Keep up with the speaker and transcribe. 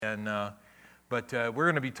But we're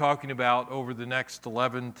going to be talking about over the next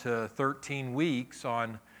 11 to 13 weeks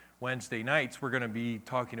on Wednesday nights, we're going to be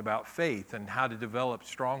talking about faith and how to develop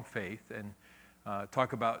strong faith and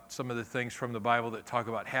talk about some of the things from the Bible that talk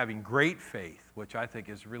about having great faith, which I think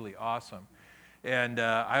is really awesome. And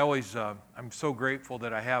I'm so grateful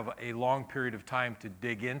that I have a long period of time to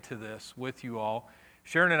dig into this with you all.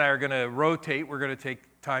 Sharon and I are going to rotate. We're going to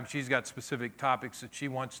take time. She's got specific topics that she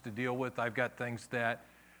wants to deal with. I've got things that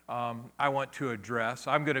I want to address.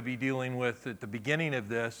 I'm going to be dealing with, at the beginning of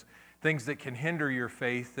this, things that can hinder your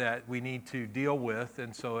faith that we need to deal with.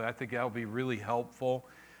 And so I think that'll be really helpful.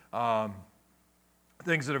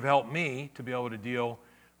 Things that have helped me to be able to deal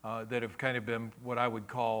that have kind of been what I would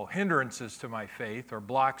call hindrances to my faith or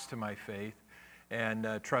blocks to my faith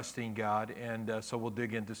and trusting God. And so we'll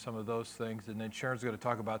dig into some of those things. And then Sharon's going to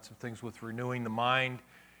talk about some things with renewing the mind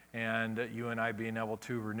and you and I being able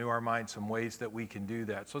to renew our mind, some ways that we can do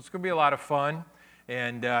that. So it's going to be a lot of fun.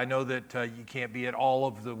 And I know that you can't be at all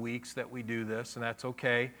of the weeks that we do this, and that's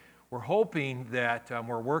okay. We're hoping that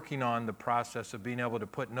we're working on the process of being able to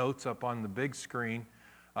put notes up on the big screen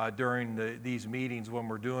during these meetings when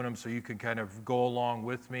we're doing them so you can kind of go along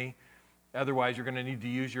with me. Otherwise, you're going to need to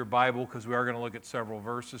use your Bible because we are going to look at several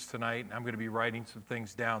verses tonight. And I'm going to be writing some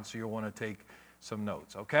things down so you'll want to take some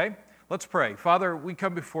notes, okay? Let's pray. Father, we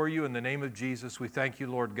come before you in the name of Jesus. We thank you,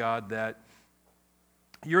 Lord God, that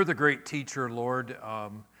you're the great teacher, Lord.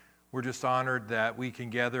 We're just honored that we can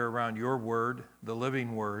gather around your word, the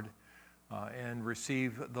living word, and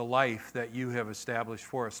receive the life that you have established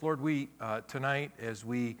for us. Lord, we tonight, as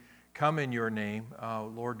we come in your name,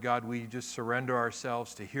 Lord God, we just surrender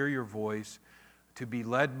ourselves to hear your voice, to be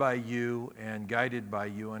led by you and guided by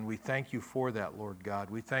you, and we thank you for that, Lord God.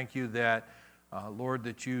 We thank you that, Lord,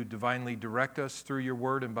 that you divinely direct us through your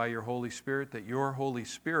word and by your Holy Spirit, that your Holy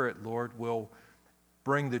Spirit, Lord, will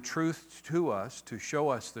bring the truth to us, to show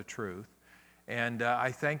us the truth. And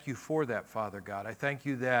I thank you for that, Father God. I thank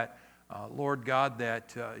you that, Lord God,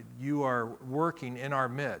 that you are working in our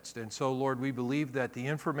midst. And so, Lord, we believe that the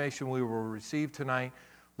information we will receive tonight,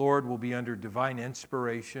 Lord, will be under divine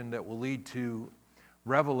inspiration that will lead to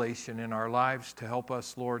revelation in our lives to help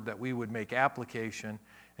us, Lord, that we would make application.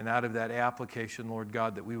 And out of that application, Lord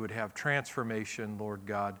God, that we would have transformation, Lord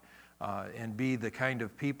God, and be the kind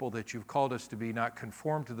of people that you've called us to be, not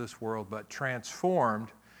conformed to this world, but transformed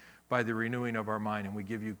by the renewing of our mind. And we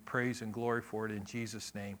give you praise and glory for it in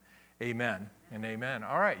Jesus' name. Amen and amen.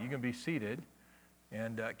 All right, you can be seated.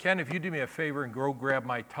 And Ken, if you do me a favor and go grab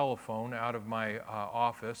my telephone out of my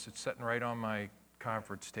office. It's sitting right on my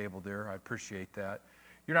conference table there. I appreciate that.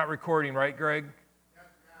 You're not recording, right, Greg? Yes,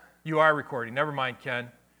 you are recording. Never mind, Ken.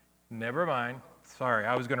 Never mind. Sorry,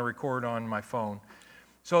 I was going to record on my phone.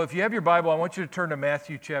 So if you have your Bible, I want you to turn to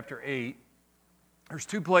Matthew chapter 8. There's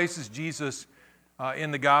two places Jesus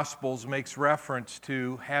in the Gospels makes reference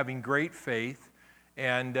to having great faith.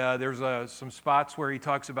 And there's some spots where he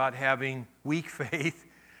talks about having weak faith.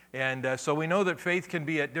 And so we know that faith can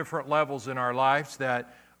be at different levels in our lives,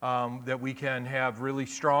 that we can have really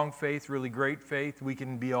strong faith, really great faith. We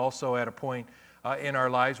can be also at a point in our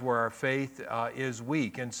lives where our faith is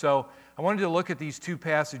weak. And so I wanted to look at these two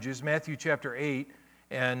passages, Matthew chapter 8,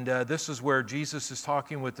 and this is where Jesus is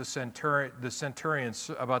talking with the centurion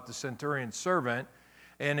about the centurion's servant.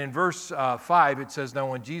 And in verse 5, it says,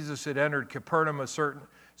 "Now when Jesus had entered Capernaum, a certain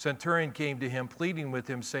centurion came to him, pleading with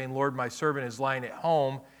him, saying, 'Lord, my servant is lying at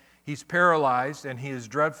home. He's paralyzed, and he is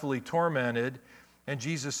dreadfully tormented.' And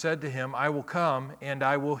Jesus said to him, 'I will come, and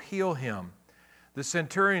I will heal him.' The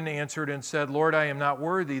centurion answered and said, 'Lord, I am not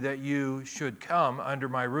worthy that you should come under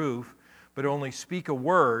my roof, but only speak a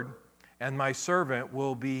word, and my servant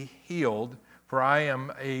will be healed. For I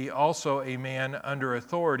am also a man under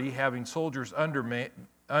authority, having soldiers under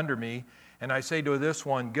me. And I say to this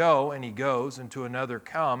one, go, and he goes, and to another,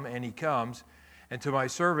 come, and he comes, and to my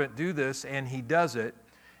servant, do this, and he does it.'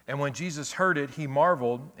 And when Jesus heard it, he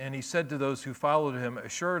marveled, and he said to those who followed him,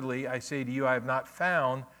 'Assuredly, I say to you, I have not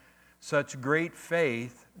found such great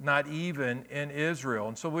faith, not even in Israel.'"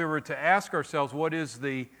 And so we were to ask ourselves, what is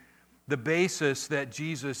the basis that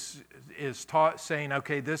Jesus is saying,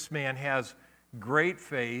 okay, this man has great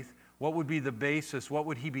faith? What would be the basis? What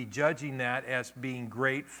would he be judging that as being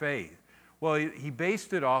great faith? Well, he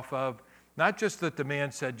based it off of not just that the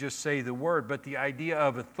man said, just say the word, but the idea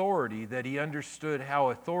of authority, that he understood how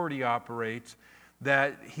authority operates,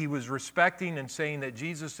 that he was respecting and saying that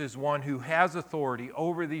Jesus is one who has authority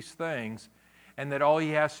over these things, and that all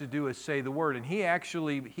he has to do is say the word. And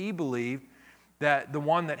he believed that the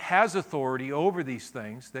one that has authority over these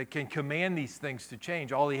things, that can command these things to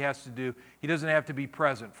change, all he has to do, he doesn't have to be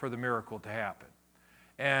present for the miracle to happen.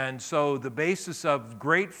 And so the basis of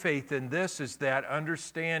great faith in this is that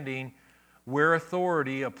understanding where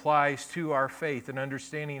authority applies to our faith and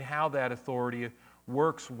understanding how that authority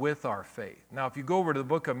works with our faith. Now, if you go over to the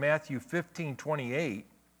book of Matthew 15:28,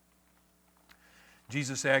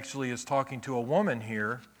 Jesus actually is talking to a woman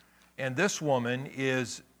here, and this woman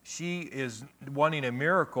is wanting a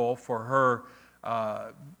miracle for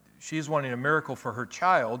her. She's wanting a miracle for her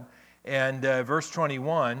child, and verse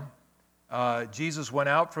 21. Jesus went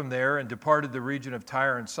out from there and departed the region of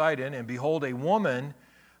Tyre and Sidon, and behold, a woman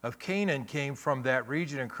of Canaan came from that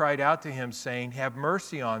region and cried out to him, saying, "Have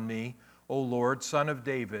mercy on me, O Lord, Son of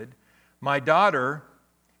David. My daughter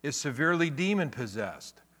is severely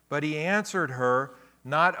demon-possessed." But he answered her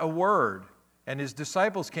not a word. And his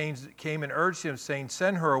disciples came and urged him, saying,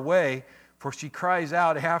 "Send her away, for she cries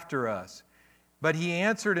out after us." But he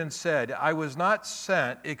answered and said, "I was not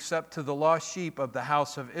sent except to the lost sheep of the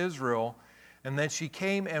house of Israel." And then she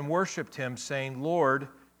came and worshipped him, saying, "Lord,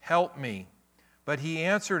 help me." But he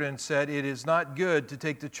answered and said, "It is not good to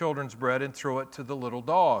take the children's bread and throw it to the little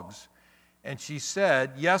dogs." And she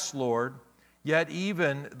said, "Yes, Lord, yet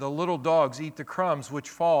even the little dogs eat the crumbs which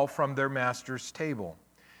fall from their master's table."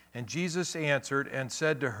 And Jesus answered and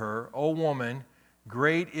said to her, "O woman,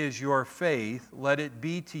 great is your faith. Let it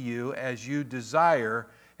be to you as you desire."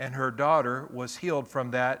 And her daughter was healed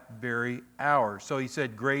from that very hour. So he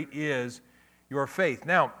said, "Great is your faith."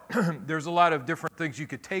 Now, there's a lot of different things you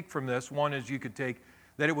could take from this. One is you could take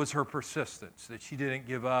that it was her persistence, that she didn't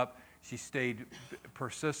give up, she stayed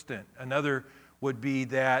persistent. Another would be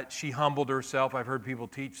that she humbled herself. I've heard people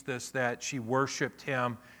teach this, that she worshiped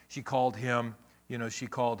him, she called him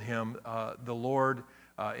the Lord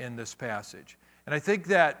in this passage. And I think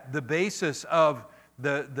that the basis of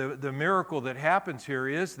the miracle that happens here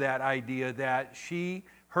is that idea that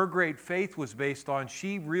her great faith was based on,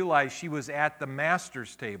 she realized she was at the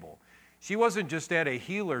master's table. She wasn't just at a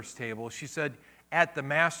healer's table. She said, at the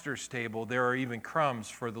master's table, there are even crumbs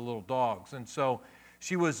for the little dogs. And so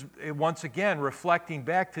she was, once again, reflecting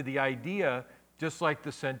back to the idea, just like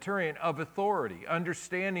the centurion, of authority,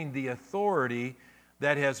 understanding the authority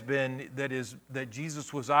that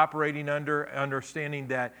Jesus was operating under, understanding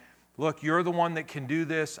that, look, you're the one that can do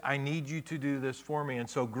this. I need you to do this for me. And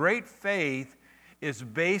so great faith is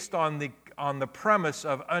based on the premise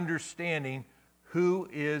of understanding who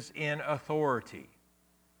is in authority.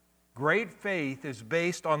 Great faith is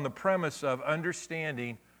based on the premise of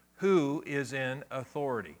understanding who is in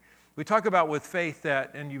authority. We talk about with faith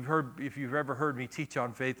that, and if you've ever heard me teach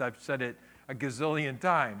on faith, I've said it a gazillion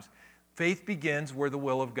times. Faith begins where the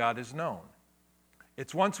will of God is known.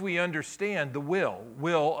 It's once we understand the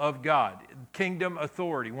will of God, kingdom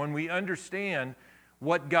authority. When we understand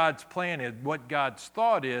what God's plan is, what God's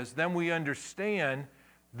thought is, then we understand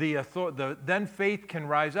then faith can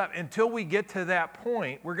rise up. Until we get to that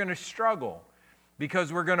point, we're going to struggle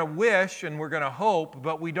because we're going to wish and we're going to hope,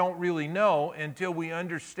 but we don't really know until we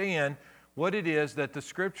understand what it is that the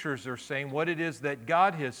Scriptures are saying, what it is that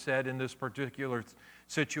God has said in this particular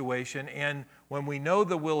situation. And when we know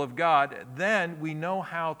the will of God, then we know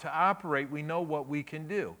how to operate. We know what we can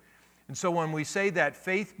do. And so when we say that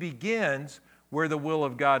faith begins where the will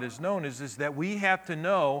of God is known, is that we have to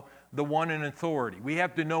know the one in authority. We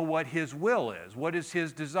have to know what his will is. What is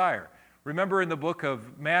his desire? Remember in the book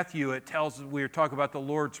of Matthew, we talk about the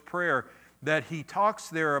Lord's Prayer, that he talks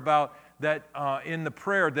there about that in the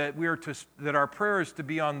prayer that that our prayer is to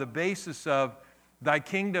be on the basis of thy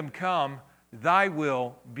kingdom come, thy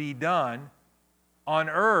will be done on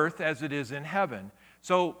earth as it is in heaven.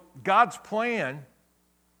 So God's plan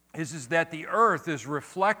is that the earth is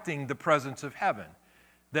reflecting the presence of heaven.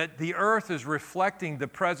 That the earth is reflecting the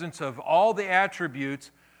presence of all the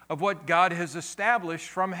attributes of what God has established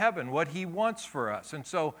from heaven, what he wants for us. And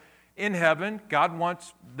so in heaven,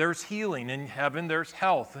 there's healing. In heaven, there's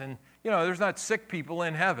health. And, there's not sick people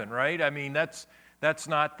in heaven, right? I mean, that's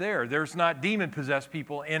not there. There's not demon-possessed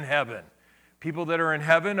people in heaven. People that are in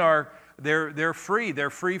heaven they're free. They're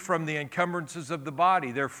free from the encumbrances of the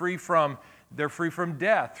body. They're free from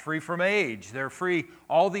death, free from age. They're free,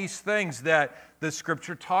 all these things that the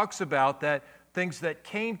Scripture talks about, that things that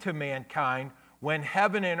came to mankind when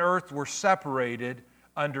heaven and earth were separated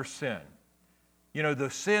under sin. The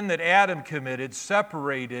sin that Adam committed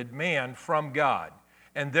separated man from God.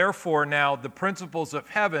 And therefore now the principles of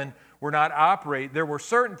heaven were not operate. There were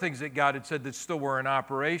certain things that God had said that still were in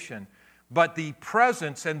operation. But the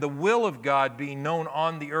presence and the will of God being known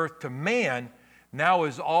on the earth to man now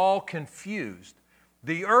is all confused.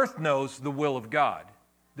 The earth knows the will of God.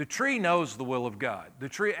 The tree knows the will of God. The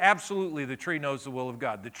tree knows the will of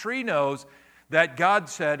God. The tree knows that God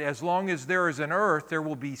said, as long as there is an earth, there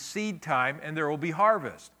will be seed time and there will be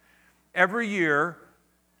harvest. Every year,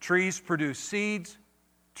 trees produce seeds,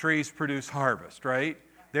 trees produce harvest, right?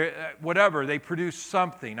 Whatever, they produce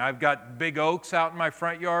something. I've got big oaks out in my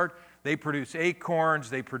front yard. They produce acorns.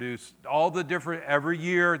 They produce all the different, every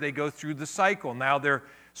year they go through the cycle. Now they're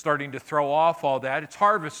starting to throw off all that. It's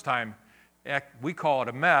harvest time. We call it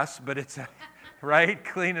a mess, but it's, right,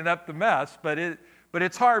 cleaning up the mess. But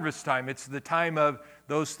it's harvest time. It's the time of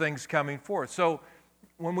those things coming forth. So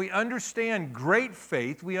when we understand great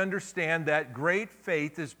faith, we understand that great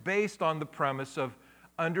faith is based on the premise of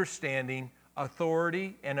understanding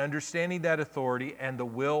authority and understanding that authority and the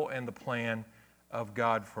will and the plan of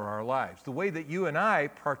God for our lives. The way that you and I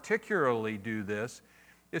particularly do this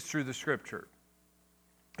is through the Scripture.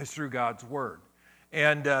 It's through God's Word.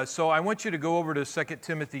 And so I want you to go over to 2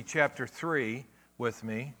 Timothy chapter 3 with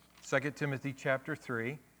me. 2 Timothy chapter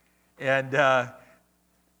 3. And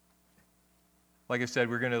like I said,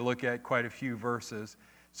 we're going to look at quite a few verses.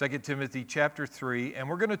 2 Timothy chapter 3. And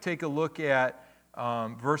we're going to take a look at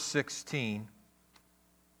verse 16.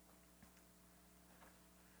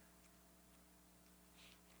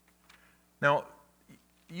 Now,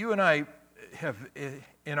 you and I have,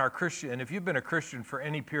 in our Christian, if you've been a Christian for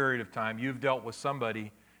any period of time, you've dealt with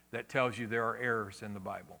somebody that tells you there are errors in the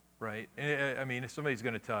Bible, right? I mean, somebody's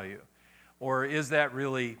going to tell you. Or is that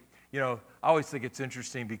really, I always think it's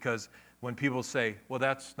interesting because when people say, well,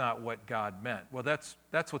 that's not what God meant. Well, that's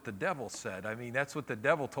what the devil said. I mean, that's what the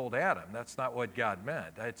devil told Adam. That's not what God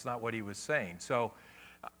meant. It's not what he was saying. So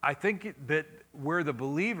I think that where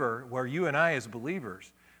you and I as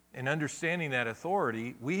believers, in understanding that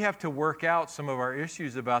authority, we have to work out some of our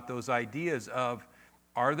issues about those ideas of,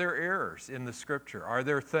 are there errors in the Scripture? Are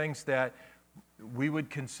there things that we would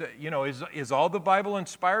consider, is all the Bible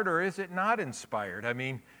inspired or is it not inspired? I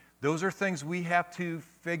mean, those are things we have to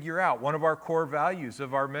figure out. One of our core values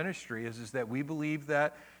of our ministry is that we believe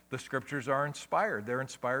that the Scriptures are inspired. They're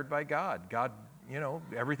inspired by God. God,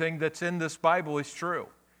 everything that's in this Bible is true.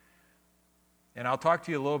 And I'll talk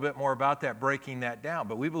to you a little bit more about that, breaking that down.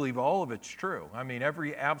 But we believe all of it's true. I mean,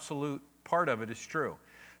 every absolute part of it is true.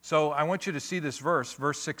 So I want you to see this verse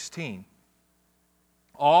 16.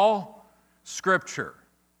 All Scripture,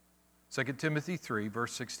 2 Timothy 3,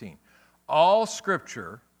 verse 16. All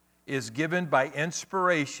Scripture is given by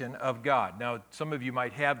inspiration of God. Now, some of you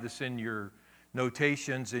might have this in your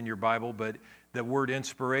notations in your Bible, but the word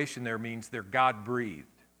inspiration there means they're God-breathed.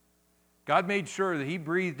 God made sure that He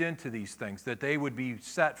breathed into these things, that they would be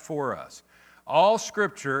set for us. All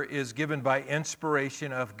Scripture is given by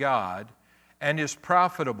inspiration of God and is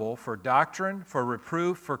profitable for doctrine, for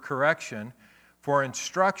reproof, for correction, for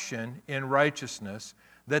instruction in righteousness,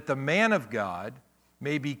 that the man of God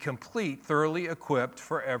may be complete, thoroughly equipped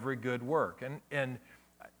for every good work. And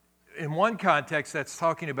in one context, that's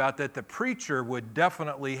talking about that the preacher would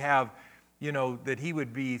definitely have, that he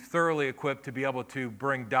would be thoroughly equipped to be able to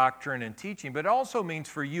bring doctrine and teaching. But it also means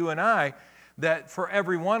for you and I that for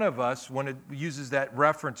every one of us, when it uses that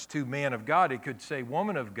reference to man of God, it could say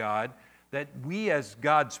woman of God, that we as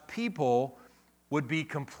God's people would be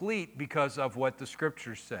complete because of what the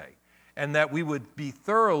Scriptures say. And that we would be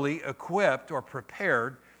thoroughly equipped or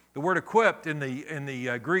prepared. The word equipped in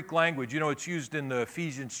the Greek language, it's used in the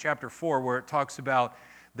Ephesians chapter 4 where it talks about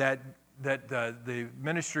that the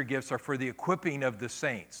ministry gifts are for the equipping of the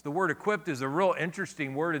saints. The word equipped is a real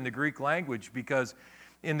interesting word in the Greek language because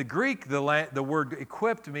in the Greek, the word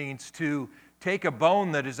equipped means to take a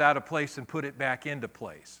bone that is out of place and put it back into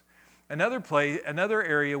place. Another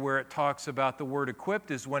area where it talks about the word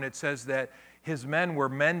equipped is when it says that his men were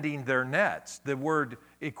mending their nets. The word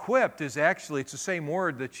equipped is actually, it's the same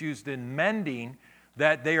word that's used in mending,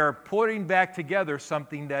 that they are putting back together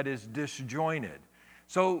something that is disjointed.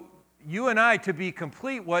 So you and I, to be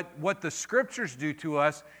complete, what the Scriptures do to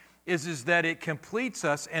us is that it completes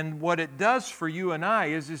us, and what it does for you and I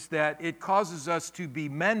is that it causes us to be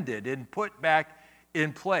mended and put back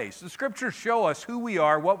in place. The Scriptures show us who we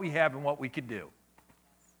are, what we have, and what we can do.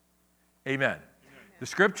 Amen. The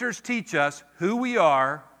Scriptures teach us who we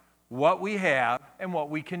are, what we have, and what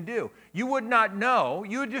we can do. You would not know.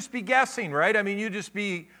 You would just be guessing, right? I mean, you'd just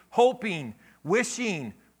be hoping,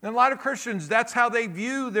 wishing. And a lot of Christians, that's how they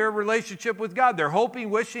view their relationship with God. They're hoping,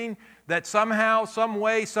 wishing that somehow, some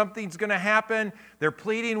way, something's going to happen. They're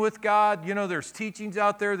pleading with God. There's teachings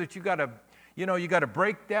out there that you got to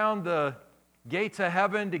break down the gates of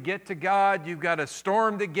heaven to get to God. You've got to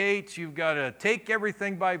storm the gates. You've got to take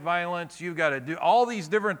everything by violence. You've got to do all these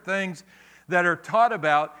different things that are taught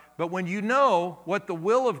about. But when you know what the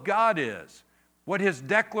will of God is, what His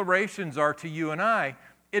declarations are to you and I,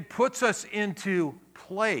 it puts us into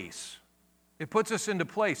place. It puts us into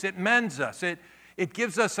place. It mends us. It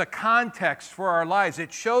gives us a context for our lives.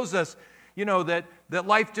 It shows us, that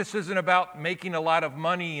life just isn't about making a lot of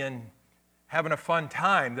money and having a fun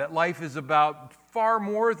time. That life is about far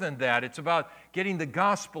more than that. It's about getting the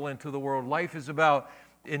gospel into the world. Life is about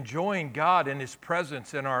enjoying God and His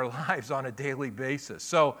presence in our lives on a daily basis.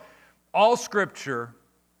 So all Scripture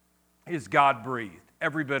is God-breathed.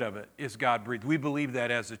 Every bit of it is God-breathed. We believe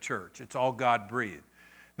that as a church. It's all God-breathed.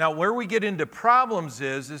 Now, where we get into problems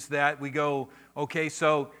is that we go, okay,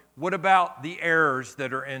 so what about the errors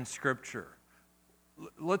that are in Scripture?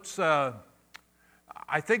 Let's, I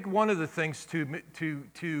think one of the things to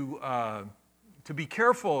be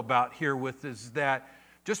careful about here with is that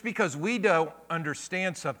just because we don't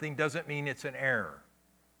understand something doesn't mean it's an error.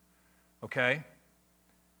 Okay?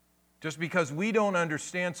 Just because we don't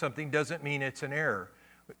understand something doesn't mean it's an error.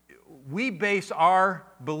 We base our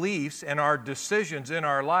beliefs and our decisions in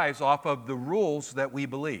our lives off of the rules that we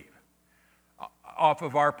believe, off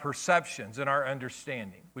of our perceptions and our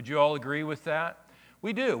understanding. Would you all agree with that?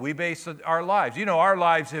 We do. We base our lives. Our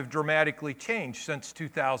lives have dramatically changed since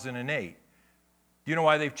 2008. Do you know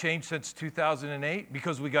why they've changed since 2008?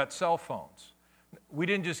 Because we got cell phones. We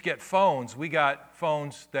didn't just get phones, we got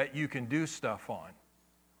phones that you can do stuff on.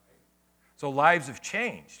 So lives have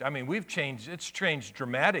changed. I mean, it's changed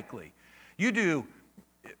dramatically.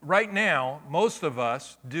 Right now, most of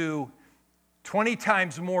us do 20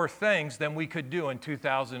 times more things than we could do in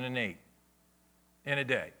 2008 in a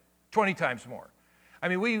day. 20 times more. I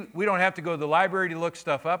mean, we don't have to go to the library to look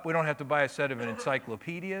stuff up. We don't have to buy a set of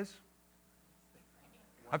encyclopedias.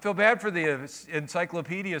 I feel bad for the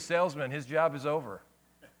encyclopedia salesman. His job is over.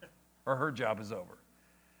 Or her job is over.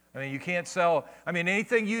 I mean, you can't sell,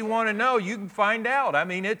 anything you want to know, you can find out.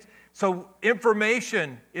 So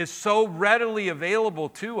information is so readily available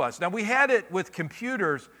to us. Now, we had it with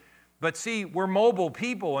computers, but see, we're mobile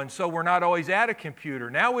people, and so we're not always at a computer.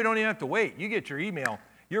 Now we don't even have to wait. You get your email.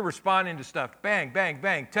 You're responding to stuff. Bang, bang,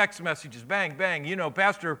 bang. Text messages. Bang, bang.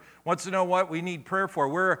 Pastor wants to know what we need prayer for.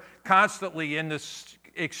 We're constantly in this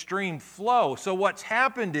extreme flow. So what's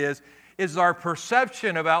happened is our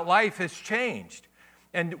perception about life has changed.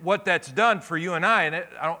 And what that's done for you and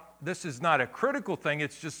I this is not a critical thing,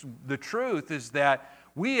 it's just the truth, is that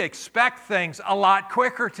we expect things a lot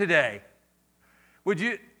quicker today. Would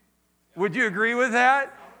you agree with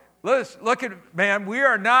that? Look at, man, we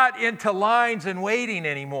are not into lines and waiting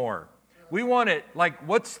anymore. We want it,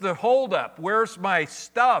 what's the holdup? Where's my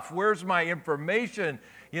stuff? Where's my information?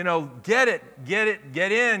 Get it,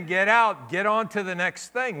 get in, get out, get on to the next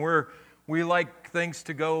thing. We like things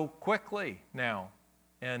to go quickly now.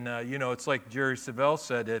 And, it's like Jerry Savelle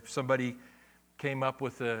said, if somebody came up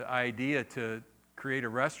with the idea to create a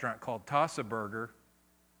restaurant called Toss-A-Burger,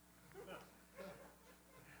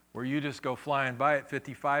 where you just go flying by at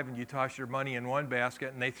 55 and you toss your money in one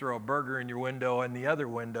basket and they throw a burger in your window and the other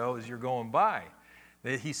window as you're going by.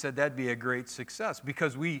 He said that'd be a great success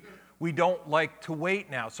because we don't like to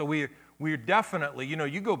wait now. So we're definitely,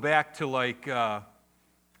 you go back to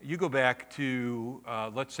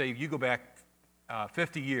let's say you go back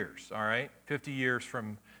 50 years, all right? 50 years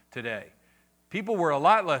from today. People were a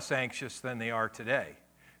lot less anxious than they are today.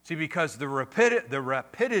 See, because the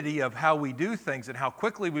rapidity of how we do things and how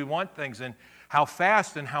quickly we want things and how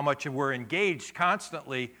fast and how much we're engaged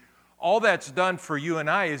constantly, all that's done for you and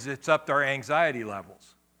I is it's upped our anxiety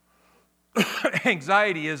levels.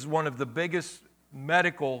 Anxiety is one of the biggest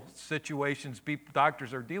medical situations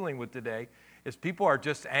doctors are dealing with today, is people are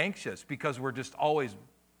just anxious because we're just always...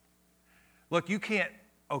 Look, you can't,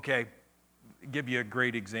 give you a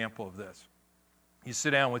great example of this. You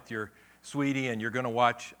sit down with your sweetie and you're going to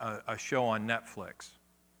watch a show on Netflix.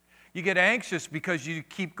 You get anxious because you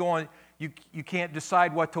keep going, you can't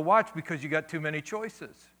decide what to watch because you got too many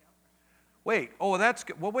choices. Wait, that's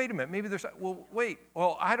good. Well, wait a minute, maybe there's,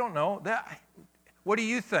 I don't know. What do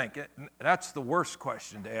you think? That's the worst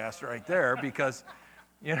question to ask right there because...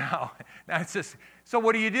 that's just, so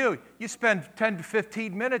what do? You spend 10 to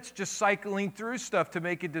 15 minutes just cycling through stuff to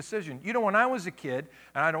make a decision. When I was a kid,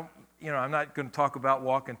 and I'm not going to talk about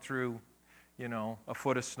walking through, a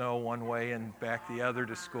foot of snow one way and back the other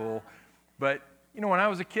to school. But, when I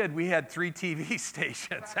was a kid, we had 3 TV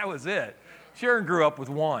stations. That was it. Sharon grew up with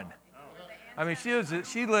one.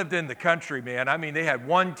 She lived in the country, man. They had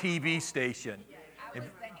one TV station.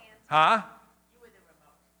 Huh?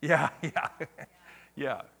 Yeah.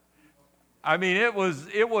 Yeah. It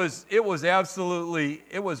was absolutely,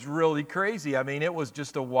 it was really crazy. It was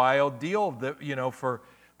just a wild deal that, for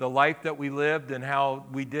the life that we lived and how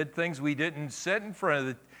we did things. We didn't sit in front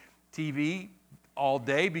of the TV all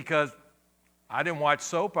day because I didn't watch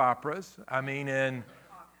soap operas. And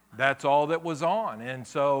that's all that was on. And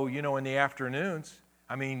so, in the afternoons,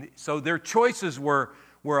 so their choices were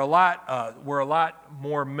a lot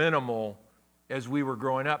more minimal as we were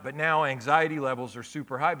growing up. But now anxiety levels are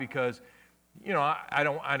super high because, I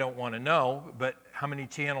don't want to know, but how many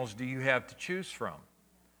channels do you have to choose from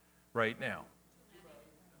right now?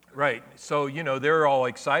 Right. So, they're all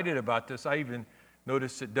excited about this. I even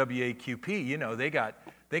noticed at WAQP,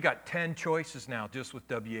 they got 10 choices now just with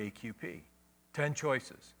WAQP. 10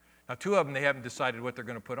 choices. Now, 2 of them, they haven't decided what they're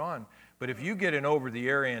going to put on. But if you get an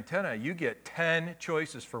over-the-air antenna, you get 10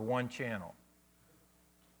 choices for 1 channel.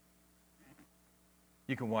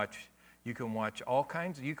 You can watch all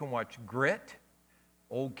kinds. You can watch Grit,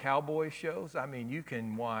 old cowboy shows. You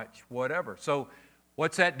can watch whatever. So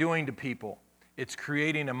what's that doing to people? It's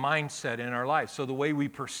creating a mindset in our life. So the way we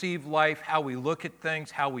perceive life, how we look at things,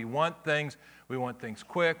 how we want things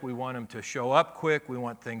quick. We want them to show up quick. We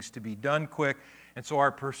want things to be done quick. And so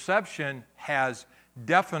our perception has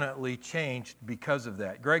definitely changed because of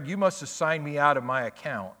that. Greg, you must have signed me out of my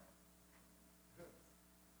account.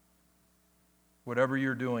 Whatever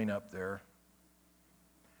you're doing up there.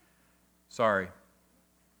 Sorry.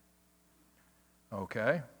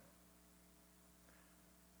 Okay.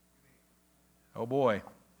 Oh boy.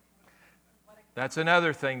 That's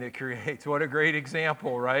another thing that creates. What a great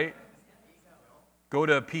example, right? Go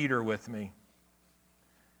to Peter with me.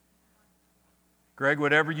 Greg,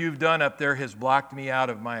 whatever you've done up there has blocked me out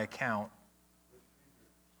of my account.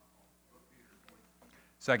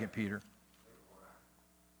 2 Peter.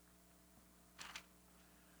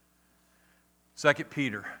 2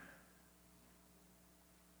 Peter.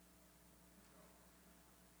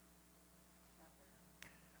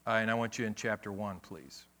 And I want you in chapter 1,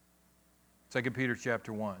 please. 2 Peter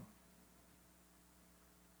chapter 1.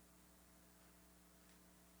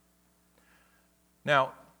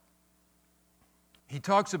 Now, he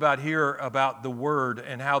talks about here about the Word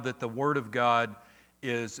and how that the Word of God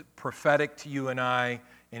is prophetic to you and I,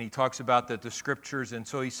 and he talks about that the Scriptures. And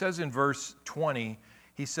so he says in verse 20,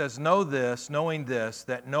 he says, "Know this, knowing this,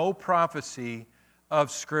 that no prophecy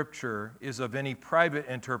of Scripture is of any private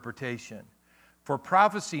interpretation. For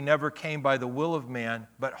prophecy never came by the will of man,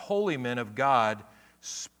 but holy men of God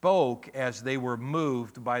spoke as they were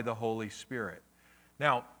moved by the Holy Spirit."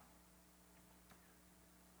 Now,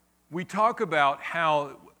 we talk about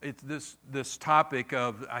how this topic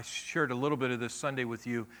of, I shared a little bit of this Sunday with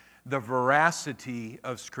you, the veracity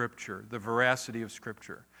of Scripture, the veracity of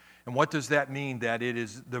Scripture. And what does that mean, that it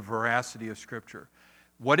is the veracity of Scripture?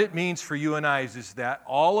 What it means for you and I is that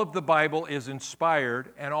all of the Bible is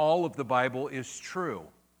inspired and all of the Bible is true.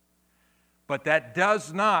 But that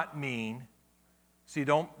does not mean,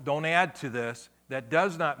 don't add to this, that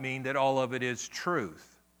does not mean that all of it is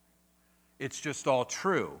truth. It's just all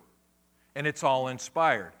true. And it's all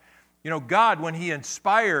inspired. God, when He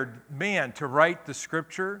inspired man to write the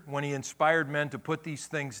Scripture, when He inspired men to put these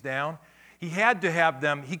things down, He had to have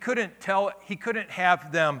them, He couldn't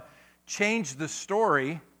have them change the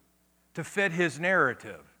story to fit His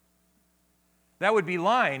narrative. That would be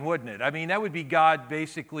lying, wouldn't it? That would be God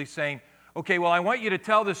basically saying, okay, well, I want you to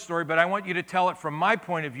tell this story, but I want you to tell it from my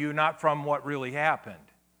point of view, not from what really happened.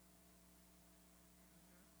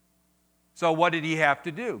 So what did He have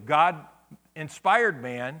to do? God inspired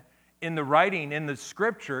man in the writing, in the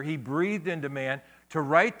Scripture. He breathed into man to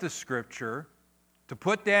write the Scripture, to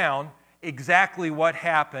put down exactly what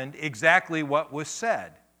happened, exactly what was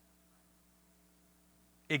said.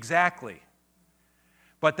 Exactly.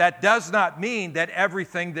 But that does not mean that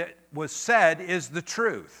everything that was said is the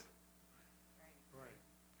truth.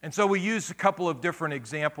 And so we use a couple of different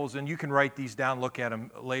examples, and you can write these down, look at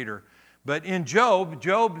them later. But in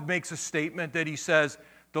Job makes a statement that he says,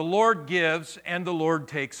 "The Lord gives and the Lord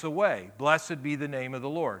takes away. Blessed be the name of the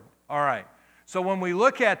Lord." All right. So when we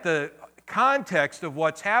look at the context of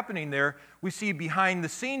what's happening there, we see behind the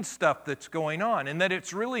scenes stuff that's going on, and that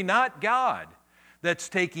it's really not God that's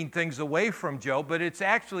taking things away from Job, but it's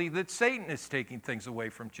actually that Satan is taking things away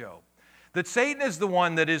from Job. That Satan is the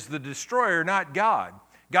one that is the destroyer, not God.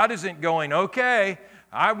 God isn't going, okay,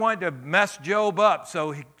 I want to mess Job up,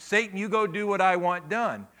 so Satan, you go do what I want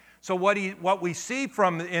done. So what we see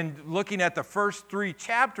in looking at the first 3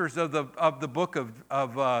 chapters of the book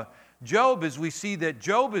of Job is we see that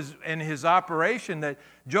Job is in his operation, that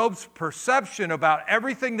Job's perception about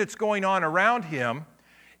everything that's going on around him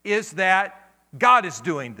is that God is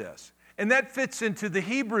doing this. And that fits into the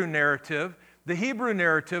Hebrew narrative the Hebrew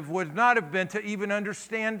narrative would not have been to even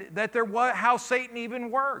understand that there was how Satan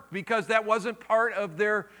even worked, because that wasn't part of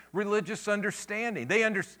their religious understanding.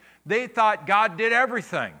 They thought God did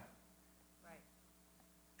everything. Right.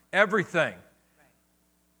 Everything. Right.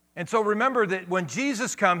 And so remember that when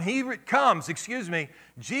Jesus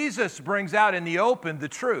Jesus brings out in the open the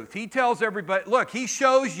truth. He tells everybody, look, he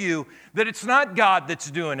shows you that it's not God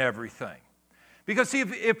that's doing everything. Because see,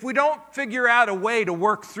 if we don't figure out a way to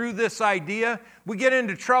work through this idea, we get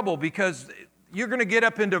into trouble, because you're going to get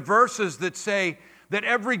up into verses that say that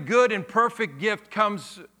every good and perfect gift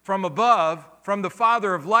comes from above, from the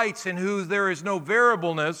Father of lights, in whom there is no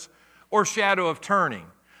variableness or shadow of turning.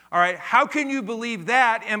 All right, how can you believe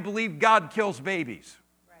that and believe God kills babies?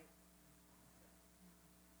 Right.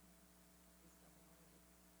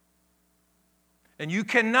 And you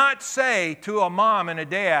cannot say to a mom and a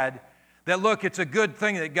dad that, look, it's a good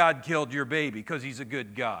thing that God killed your baby because he's a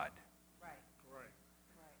good God. Right. Right.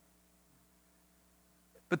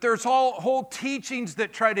 But there's whole teachings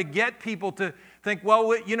that try to get people to think,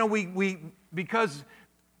 well, because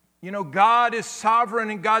God is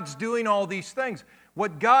sovereign and God's doing all these things.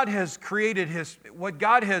 What God has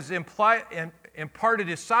imparted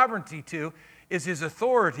his sovereignty to is his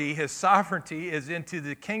authority. His sovereignty is into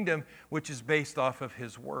the kingdom, which is based off of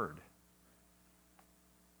his word.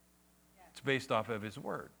 Based off of his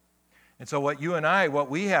word. And so what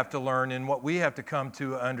we have to learn and what we have to come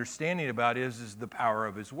to understanding about is the power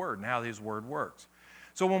of his word and how his word works.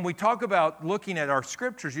 So when we talk about looking at our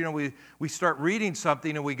scriptures, we start reading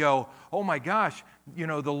something and we go, oh my gosh,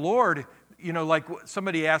 the Lord, like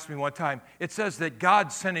somebody asked me one time, it says that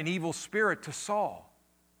God sent an evil spirit to Saul.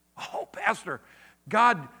 Oh, Pastor,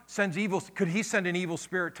 God sends evil. Could he send an evil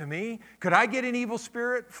spirit to me? Could I get an evil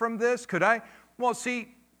spirit from this? Could I? Well,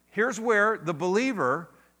 see, here's where the believer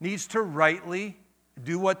needs to rightly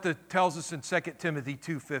do what tells us in 2 Timothy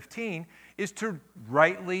 2:15, is to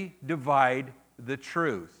rightly divide the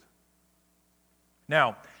truth.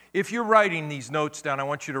 Now, if you're writing these notes down, I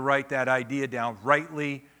want you to write that idea down,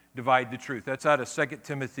 rightly divide the truth. That's out of 2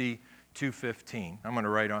 Timothy 2:15. I'm going to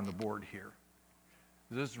write on the board here.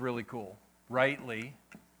 This is really cool. Rightly,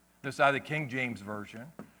 this is out of the King James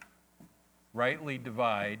Version, rightly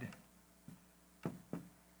divide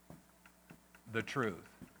the truth.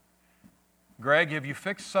 Greg, have you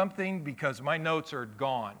fixed something? Because my notes are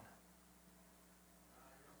gone.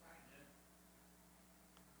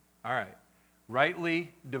 All right.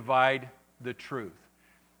 Rightly divide the truth.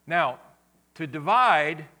 Now, to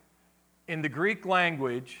divide in the Greek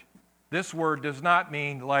language, this word does not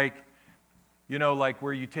mean like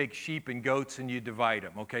where you take sheep and goats and you divide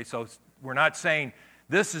them. Okay, so we're not saying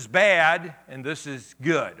this is bad and this is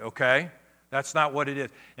good, okay? That's not what it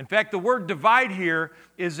is. In fact, the word divide here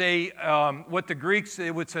is what the Greeks,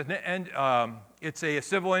 it's a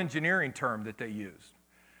civil engineering term that they use.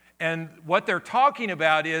 And what they're talking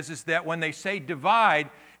about is that when they say divide,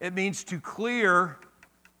 it means to clear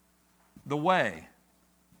the way.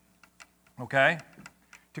 Okay?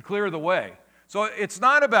 To clear the way. So it's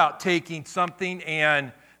not about taking something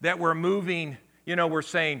and that we're moving, we're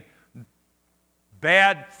saying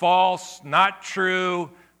bad, false, not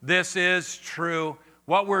true, this is true.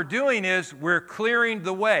 What we're doing is we're clearing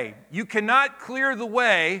the way. You cannot clear the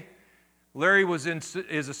way. Larry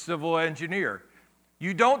is a civil engineer.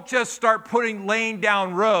 You don't just start laying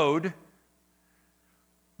down road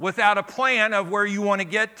without a plan of where you want to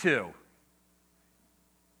get to.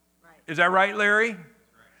 Right. Is that right, Larry? Right.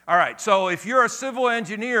 All right. So if you're a civil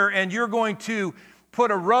engineer and you're going to put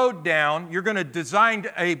a road down, you're going to design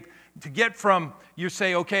to get from, you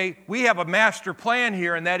say, okay, we have a master plan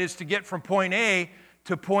here, and that is to get from point A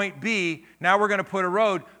to point B. Now we're going to put a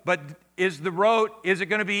road, but is it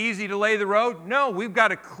going to be easy to lay the road? No, we've got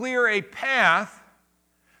to clear a path.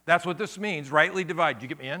 That's what this means, rightly divide. Did you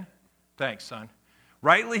get me in? Thanks, son.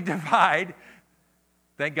 Rightly divide.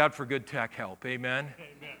 Thank God for good tech help. Amen?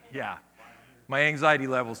 Amen. Yeah. My anxiety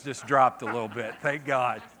levels just dropped a little bit. Thank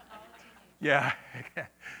God. Yeah.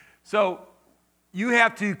 So you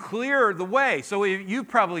have to clear the way. So you've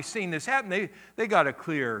probably seen this happen. They got to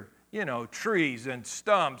clear, trees and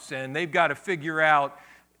stumps, and they've got to figure out,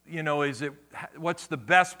 what's the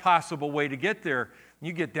best possible way to get there.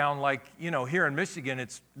 You get down here in Michigan,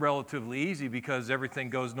 it's relatively easy because everything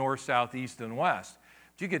goes north, south, east, and west.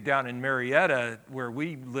 But you get down in Marietta, where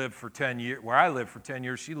I lived for 10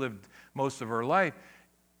 years, she lived most of her life,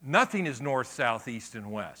 nothing is north, south, east,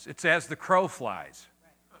 and west. It's as the crow flies.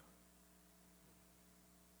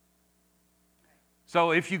 So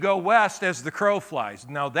if you go west as the crow flies,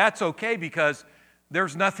 now that's okay because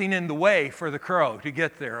there's nothing in the way for the crow to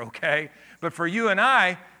get there, okay? But for you and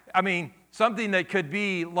I something that could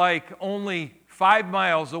be like only 5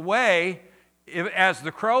 miles away as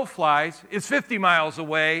the crow flies is 50 miles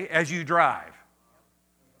away as you drive.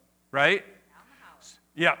 Right?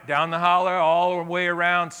 Yeah, down the holler, all the way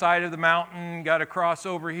around side of the mountain, got to cross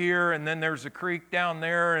over here, and then there's a creek down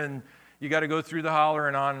there, and you got to go through the holler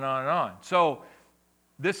and on and on and on. So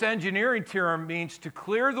this engineering term means to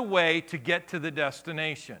clear the way to get to the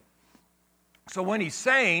destination. So when he's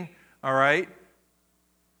saying, all right,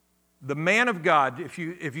 the man of God, if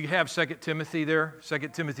you have 2 Timothy there, 2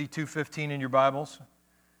 Timothy 2:15 in your Bibles.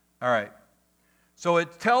 All right. So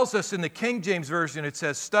it tells us in the King James Version, it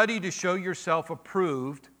says, study to show yourself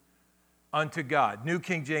approved unto God. New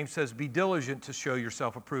King James says, be diligent to show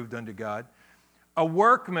yourself approved unto God. A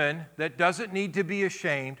workman that doesn't need to be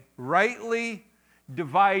ashamed, rightly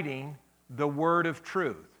dividing the word of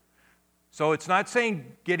truth. So it's not saying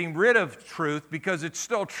getting rid of truth because it's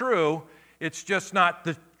still true. It's just not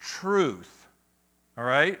the truth. All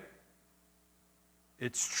right?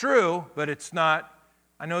 It's true, but it's not.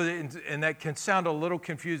 I know that, and that can sound a little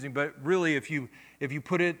confusing, but really if you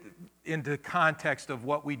put it into context of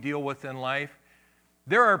what we deal with in life,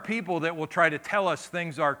 there are people that will try to tell us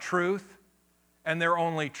things are truth, and they're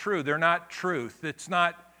only true. They're not truth. It's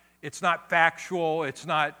not factual. It's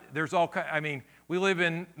not, there's all kind, I mean, we live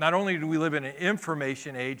in, not only do we live in an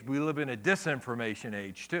information age, we live in a disinformation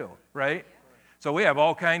age too, right? So we have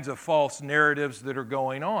all kinds of false narratives that are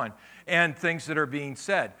going on and things that are being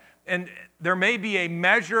said. And there may be a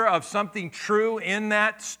measure of something true in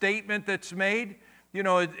that statement that's made,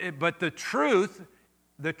 but the truth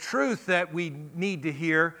that we need to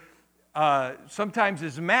hear sometimes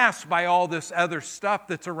is masked by all this other stuff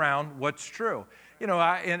that's around what's true.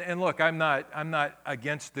 And look, I'm not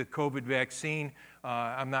against the COVID vaccine.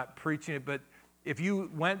 I'm not preaching it, but if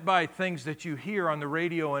you went by things that you hear on the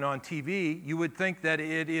radio and on TV, you would think that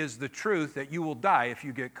it is the truth that you will die if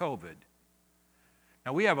you get COVID.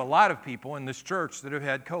 Now, we have a lot of people in this church that have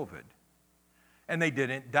had COVID, and they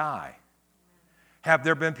didn't die. Have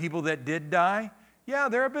there been people that did die? Yeah,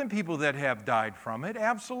 there have been people that have died from it,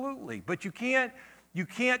 absolutely. But you can't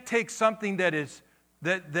take something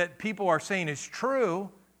that people are saying is true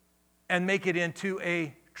and make it into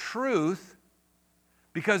a truth,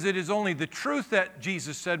 because it is only the truth that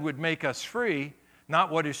Jesus said would make us free,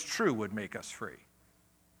 not what is true would make us free.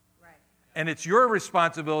 Right. And it's your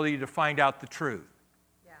responsibility to find out the truth.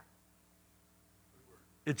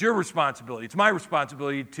 It's your responsibility. It's my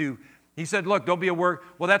responsibility to, he said, look, don't be a work.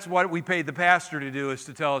 Well, that's what we paid the pastor to do, is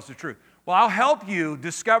to tell us the truth. Well, I'll help you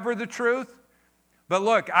discover the truth, but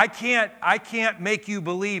look, I can't make you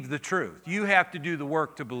believe the truth. You have to do the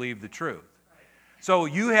work to believe the truth. So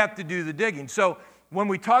you have to do the digging. So when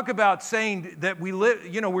we talk about saying that we live,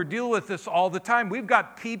 we're dealing with this all the time. We've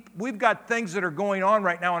got things that are going on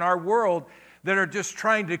right now in our world that are just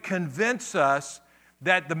trying to convince us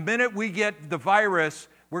that the minute we get the virus,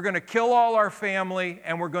 we're going to kill all our family,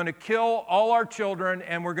 and we're going to kill all our children,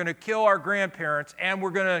 and we're going to kill our grandparents, and we're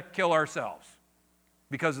going to kill ourselves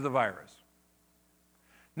because of the virus.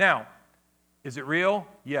 Now, is it real?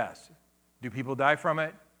 Yes. Do people die from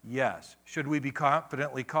it? Yes. Should we be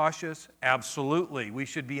confidently cautious? Absolutely. We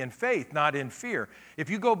should be in faith, not in fear. If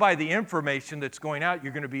you go by the information that's going out,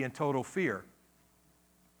 you're going to be in total fear.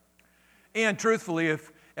 And truthfully,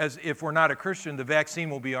 if we're not a Christian, the vaccine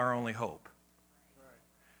will be our only hope.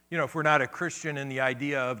 If we're not a Christian in the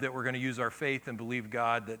idea of that we're going to use our faith and believe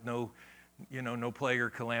God that no plague or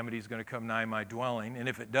calamity is going to come nigh my dwelling, and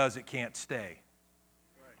if it does, it can't stay.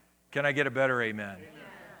 Can I get a better amen?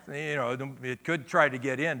 It could try to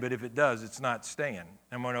get in, but if it does, it's not staying.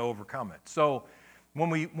 I'm going to overcome it. So when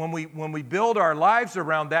we build our lives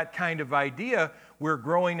around that kind of idea, we're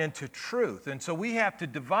growing into truth. And so we have to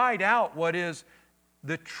divide out what is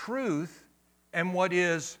the truth and what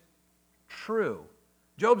is true.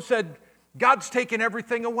 Job said, God's taken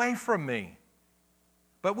everything away from me.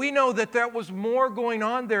 But we know that there was more going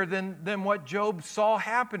on there than what Job saw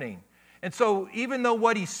happening. And so even though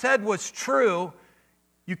what he said was true,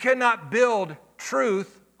 you cannot build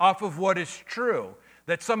truth off of what is true.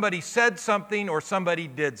 That somebody said something or somebody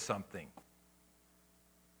did something.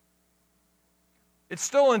 It's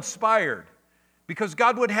still inspired. Because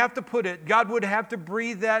God would have to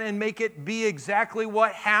breathe that and make it be exactly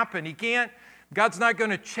what happened. God's not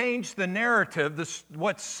going to change the narrative,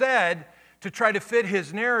 what's said, to try to fit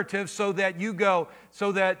his narrative that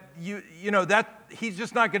he's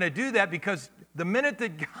just not going to do that, because the minute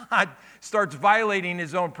that God starts violating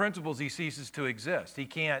his own principles, he ceases to exist.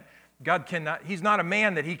 He's not a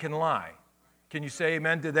man that he can lie. Can you say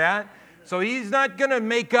amen to that? So he's not going to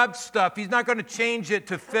make up stuff. He's not going to change it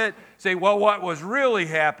to fit, say, well, what was really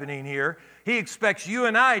happening here? He expects you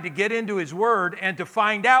and I to get into His Word and to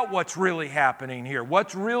find out what's really happening here,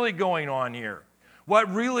 what's really going on here,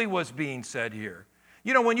 what really was being said here.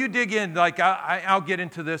 You know, when you dig in, like I'll get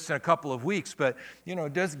into this in a couple of weeks, but, you know,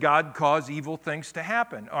 does God cause evil things to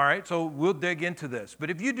happen? All right, so we'll dig into this. But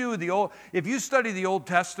if you study the Old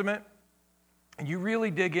Testament, and you really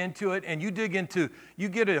dig into it, and you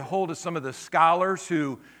get a hold of some of the scholars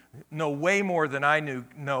who know way more than I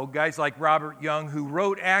know, guys like Robert Young, who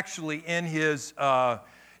wrote actually in his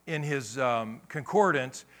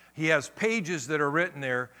concordance, he has pages that are written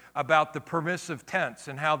there about the permissive tense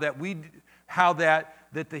and how the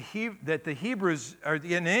Hebrews, or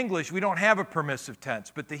in English, we don't have a permissive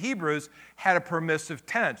tense, but the Hebrews had a permissive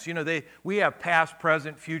tense. You know, we have past,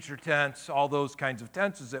 present, future tense, all those kinds of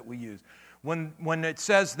tenses that we use. When it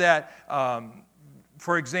says that,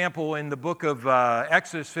 for example, in the book of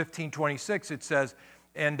Exodus 15:26, it says,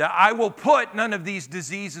 "And I will put none of these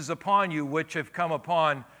diseases upon you which have come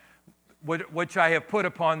upon, which I have put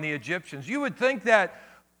upon the Egyptians." You would think that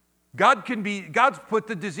God's put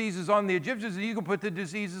the diseases on the Egyptians, and He can put the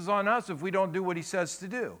diseases on us if we don't do what He says to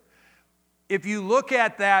do. If you look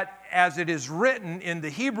at that as it is written in the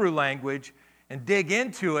Hebrew language and dig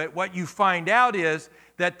into it, what you find out is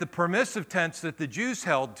that the permissive tense that the Jews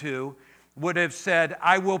held to would have said,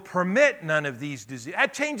 "I will permit none of these diseases."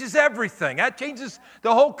 That changes everything. That changes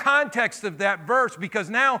the whole context of that verse, because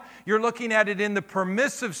now you're looking at it in the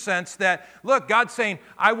permissive sense that, look, God's saying,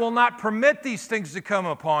 "I will not permit these things to come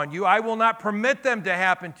upon you. I will not permit them to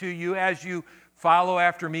happen to you as you follow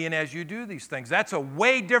after me and as you do these things." That's a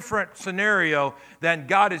way different scenario than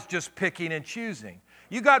God is just picking and choosing.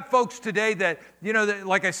 You got folks today that, you know,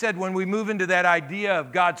 like I said, when we move into that idea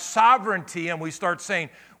of God's sovereignty and we start saying,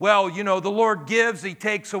 well, you know, the Lord gives, He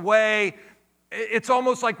takes away, it's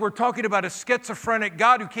almost like we're talking about a schizophrenic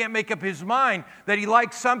God who can't make up His mind that He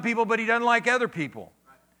likes some people but He doesn't like other people.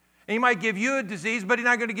 And He might give you a disease, but He's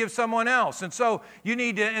not going to give someone else. And so you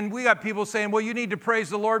need to, and we got people saying, well, you need to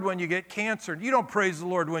praise the Lord when you get cancer. You don't praise the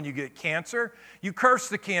Lord when you get cancer. You curse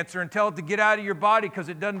the cancer and tell it to get out of your body because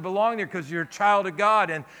it doesn't belong there, because you're a child of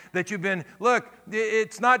God and that you've been, look,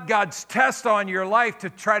 it's not God's test on your life to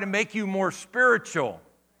try to make you more spiritual.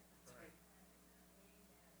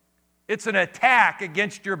 It's an attack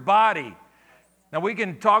against your body. Now, we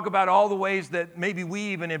can talk about all the ways that maybe we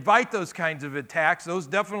even invite those kinds of attacks. Those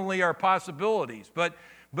definitely are possibilities. But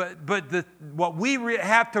what we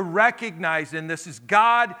have to recognize in this is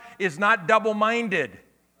God is not double-minded.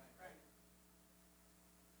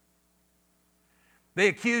 They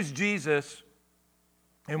accused Jesus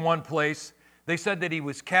in one place. They said that He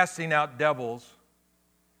was casting out devils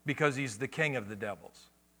because He's the king of the devils.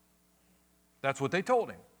 That's what they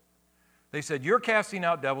told Him. They said, "You're casting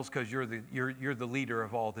out devils because you're the leader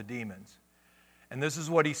of all the demons." And this is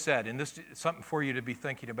what He said, and this is something for you to be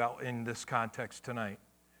thinking about in this context tonight.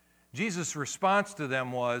 Jesus' response to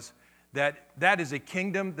them was that is a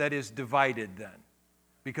kingdom that is divided then,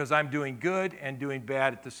 because I'm doing good and doing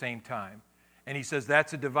bad at the same time. And He says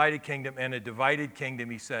that's a divided kingdom, and a divided kingdom,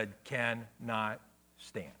 He said, cannot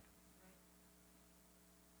stand.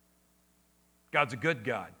 God's a good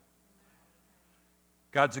God.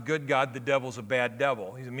 God's a good God. The devil's a bad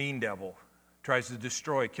devil. He's a mean devil. Tries to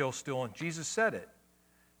destroy, kill, steal, and Jesus said it.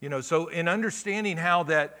 You know, so in understanding how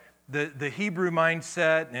that the Hebrew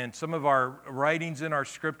mindset and some of our writings in our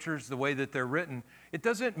scriptures, the way that they're written, it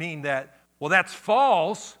doesn't mean that, well, that's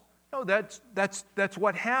false. No, that's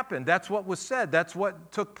what happened. That's what was said. That's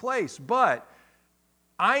what took place. But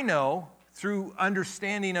I know through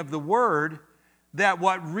understanding of the Word that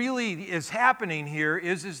what really is happening here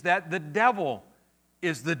is that the devil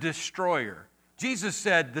is the destroyer. Jesus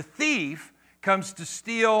said the thief comes to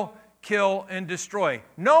steal, kill, and destroy.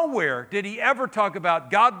 Nowhere did He ever talk about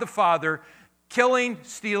God the Father killing,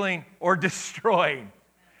 stealing, or destroying.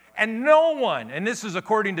 And no one, and this is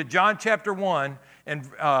according to John chapter 1, and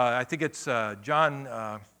I think it's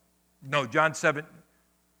John 7,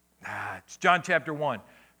 it's John chapter 1,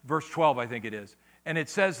 verse 12, I think it is. And it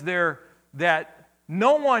says there that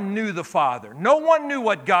no one knew the Father. No one knew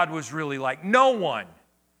what God was really like. No one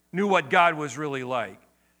knew what God was really like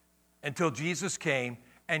until Jesus came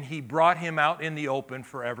and He brought Him out in the open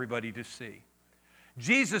for everybody to see.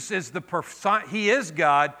 Jesus is He is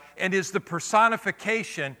God and is the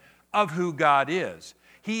personification of who God is.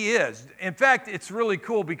 He is. In fact, it's really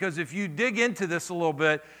cool because if you dig into this a little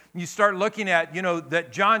bit, you start looking at,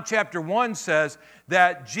 that John chapter 1 says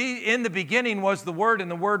that in the beginning was the Word,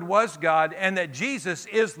 and the Word was God, and that Jesus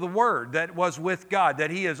is the Word that was with God,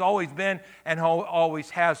 that He has always been and always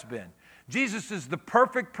has been. Jesus is the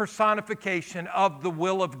perfect personification of the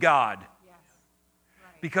will of God. Yes.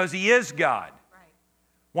 Right. because he is God.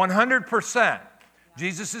 100%.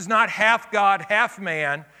 Jesus is not half God, half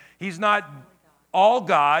man. He's not all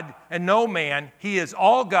God and no man. He is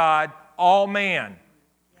all God, all man.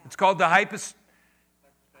 It's called the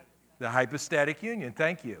hypostatic union.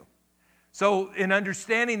 Thank you. So in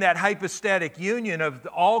understanding that hypostatic union of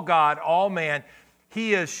all God, all man,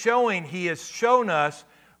 he has shown us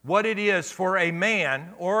what it is for a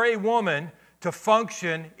man or a woman to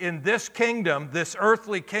function in this kingdom, this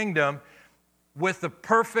earthly kingdom, with the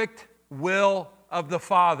perfect will of the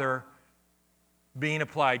Father being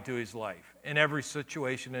applied to his life in every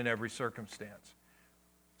situation, in every circumstance.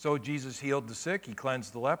 So Jesus healed the sick, he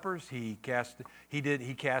cleansed the lepers, he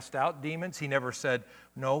cast out demons. He never said,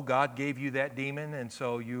 "No, God gave you that demon, and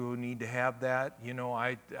so you need to have that. You know,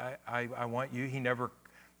 I want you."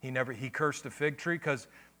 He cursed a fig tree because,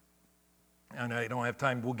 and I don't have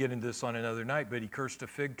time, we'll get into this on another night, but he cursed a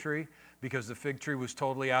fig tree because the fig tree was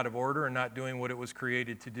totally out of order and not doing what it was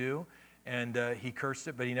created to do. And he cursed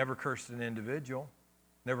it, but he never cursed an individual,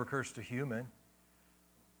 never cursed a human,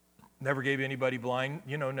 never gave anybody blind,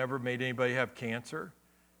 never made anybody have cancer.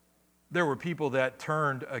 There were people that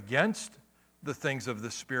turned against the things of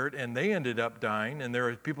the Spirit, and they ended up dying. And there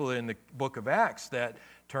are people in the book of Acts that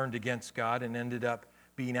turned against God and ended up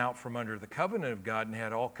being out from under the covenant of God and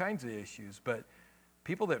had all kinds of issues. But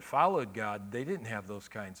people that followed God, they didn't have those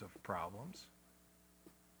kinds of problems.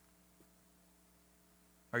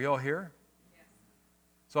 Are you all here? Yes.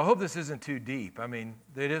 So I hope this isn't too deep. I mean,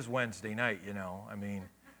 it is Wednesday night,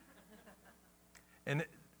 And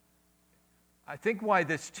I think why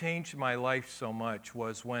this changed my life so much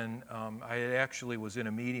was when I actually was in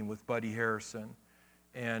a meeting with Buddy Harrison.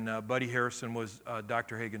 And Buddy Harrison was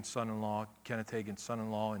Dr. Hagin's son-in-law, Kenneth Hagin's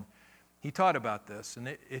son-in-law, and he taught about this. And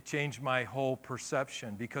it changed my whole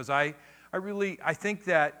perception because I think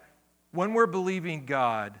that when we're believing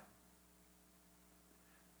God,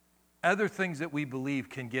 other things that we believe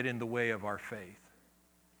can get in the way of our faith.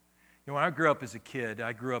 When I grew up as a kid,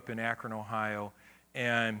 I grew up in Akron, Ohio,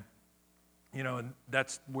 and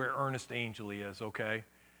that's where Ernest Angley is, okay?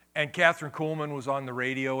 And Catherine Kuhlman was on the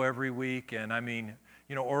radio every week, and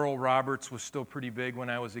Oral Roberts was still pretty big when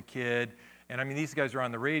I was a kid. And these guys are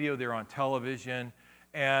on the radio, they're on television.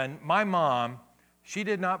 And my mom, she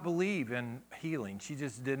did not believe in healing. She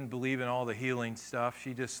just didn't believe in all the healing stuff.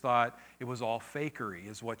 She just thought it was all fakery,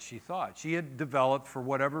 is what she thought. She had developed, for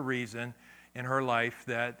whatever reason in her life,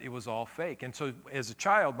 that it was all fake. And so as a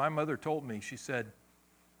child, my mother told me, she said,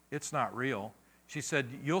 "It's not real." She said,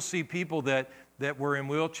 "You'll see people that were in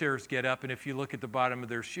wheelchairs get up, and if you look at the bottom of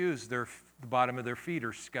their shoes, the bottom of their feet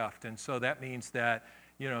are scuffed. And so that means that,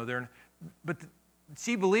 they're..." But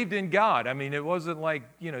she believed in God. It wasn't like,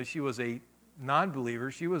 she was a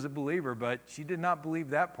non-believer. She was a believer, but she did not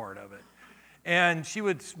believe that part of it. And she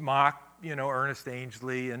would mock, Ernest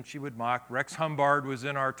Angley, and she would mock Rex Humbard was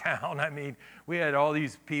in our town. We had all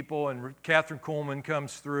these people, and Catherine Kuhlman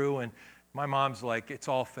comes through, and my mom's like, "It's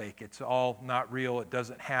all fake. It's all not real. It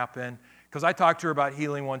doesn't happen." Because I talked to her about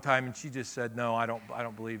healing one time, and she just said, "No, I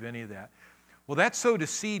don't believe any of that." Well, that sowed a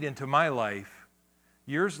seed into my life.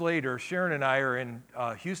 Years later, Sharon and I are in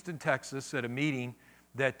Houston, Texas, at a meeting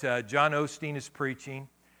that John Osteen is preaching.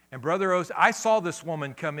 And Brother Osteen, I saw this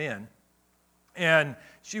woman come in, and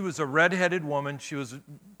she was a red-headed woman. She was a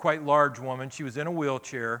quite large woman. She was in a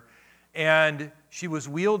wheelchair, and she was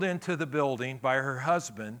wheeled into the building by her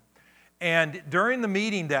husband. And during the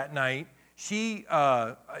meeting that night,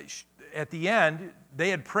 at the end, they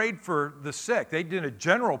had prayed for the sick. They did a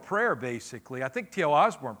general prayer, basically. I think T.L.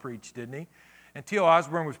 Osborne preached, didn't he? And T.L.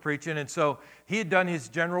 Osborne was preaching, and so he had done his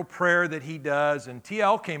general prayer that he does, and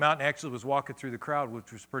T.L. came out and actually was walking through the crowd,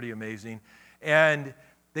 which was pretty amazing. And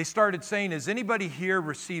they started saying, "Has anybody here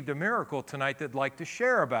received a miracle tonight that'd like to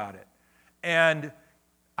share about it?" And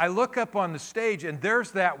I look up on the stage, and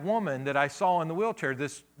there's that woman that I saw in the wheelchair,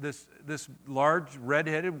 this large,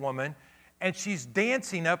 red-headed woman, and she's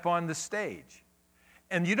dancing up on the stage.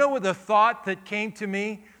 And you know what the thought that came to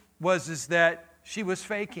me is that she was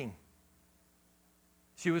faking.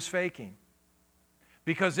 She was faking.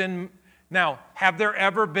 Because now, have there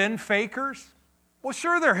ever been fakers? Well,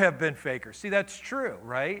 sure there have been fakers. See, that's true,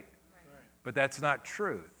 right? But that's not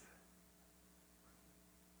truth.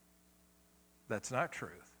 That's not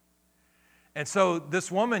truth. And so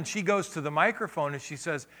this woman, she goes to the microphone and she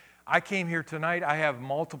says, "I came here tonight. I have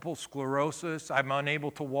multiple sclerosis. I'm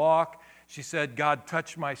unable to walk." She said, "God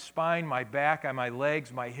touched my spine, my back, my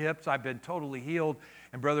legs, my hips. I've been totally healed."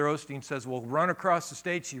 And Brother Osteen says, "Well, run across the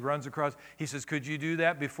stage." She runs across. He says, "Could you do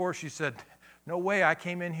that before?" She said, "No way. I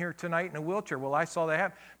came in here tonight in a wheelchair." Well, I saw that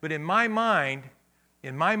happen. But in my mind,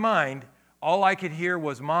 all I could hear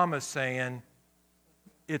was Mama saying,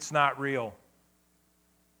 it's not real.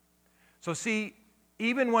 So see,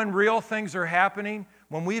 even when real things are happening,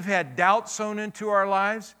 when we've had doubt sown into our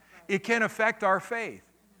lives, it can affect our faith.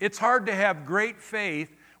 It's hard to have great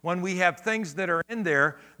faith when we have things that are in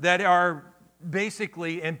there that are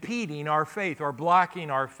basically impeding our faith or blocking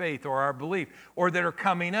our faith or our belief or that are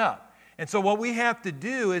coming up. And so what we have to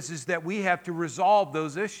do is that we have to resolve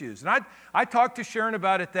those issues. And I talked to Sharon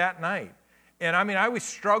about it that night. And I was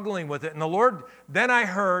struggling with it. And then I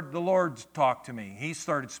heard the Lord talk to me. He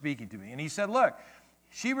started speaking to me. And he said, look,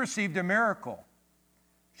 she received a miracle.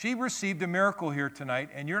 She received a miracle here tonight,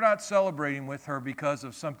 and you're not celebrating with her because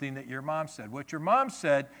of something that your mom said. What your mom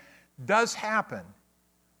said does happen,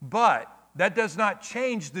 but that does not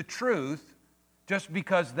change the truth just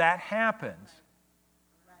because that happens.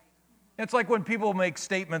 It's like when people make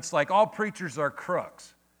statements like, all preachers are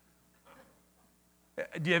crooks.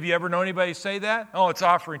 Have you ever known anybody say that? Oh, it's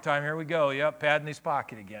offering time. Here we go. Yep, pad in his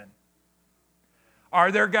pocket again.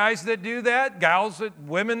 Are there guys that do that?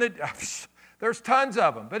 Women that... There's tons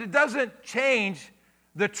of them. But it doesn't change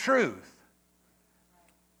the truth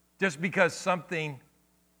just because something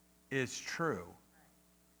is true.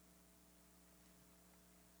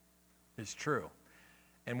 It's true.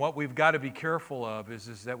 And what we've got to be careful of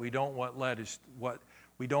is that we don't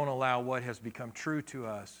allow what has become true to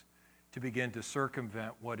us to begin to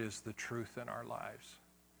circumvent what is the truth in our lives.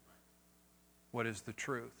 What is the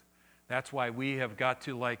truth? That's why we have got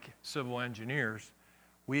to, like civil engineers,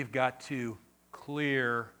 we've got to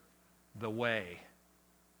clear the way.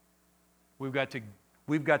 We've got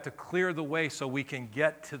to clear the way so we can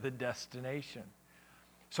get to the destination.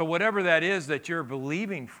 So whatever that is that you're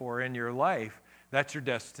believing for in your life, that's your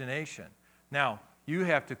destination. Now, you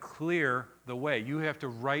have to clear the way. You have to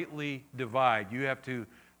rightly divide. You have to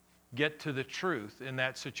get to the truth in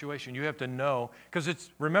that situation. You have to know, because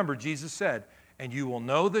remember, Jesus said, and you will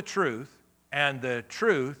know the truth, and the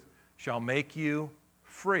truth shall make you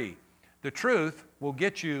free. The truth will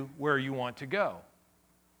get you where you want to go.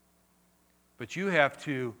 But you have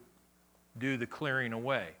to do the clearing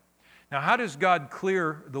away. Now, how does God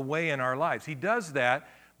clear the way in our lives? He does that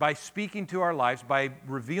by speaking to our lives, by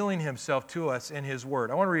revealing himself to us in his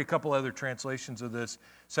word. I want to read a couple other translations of this,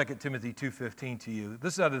 2 Timothy 2:15 to you.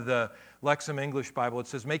 This is out of the Lexham English Bible. It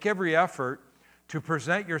says, make every effort to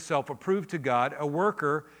present yourself approved to God, a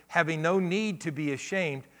worker having no need to be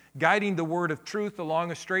ashamed, guiding the word of truth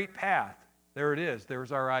along a straight path. There it is.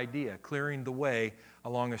 There's our idea, clearing the way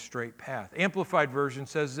along a straight path. Amplified Version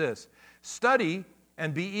says this, study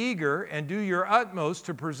and be eager and do your utmost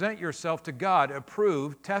to present yourself to God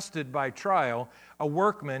approved, tested by trial, a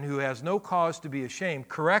workman who has no cause to be ashamed,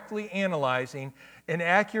 correctly analyzing and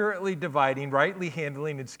accurately dividing, rightly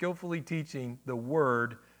handling, and skillfully teaching the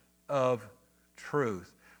word of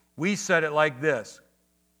truth. We said it like this,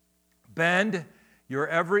 bend your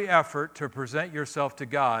every effort to present yourself to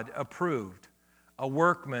God approved, a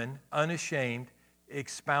workman unashamed,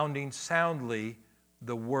 expounding soundly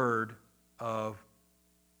the word of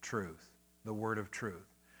truth, the word of truth.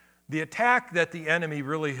 The attack that the enemy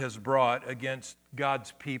really has brought against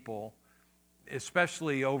God's people,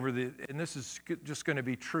 especially and this is just going to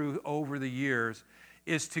be true over the years,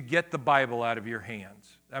 is to get the Bible out of your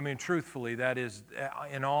hands. Truthfully, that is,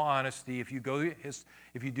 in all honesty, if you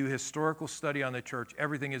do historical study on the church,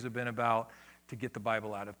 everything has been about to get the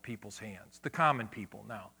Bible out of people's hands, the common people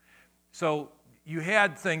now. So you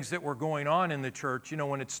had things that were going on in the church.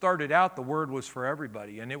 When it started out, the word was for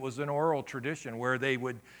everybody, and it was an oral tradition where they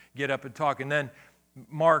would get up and talk. And then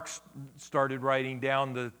Mark started writing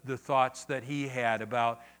down the thoughts that he had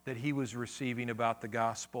that he was receiving about the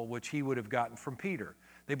gospel, which he would have gotten from Peter.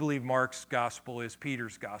 They believe Mark's gospel is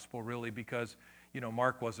Peter's gospel, really, because,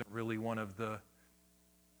 Mark wasn't really one of the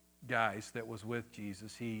guys that was with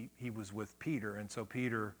Jesus. He was with Peter, and so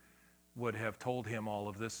Peter would have told him all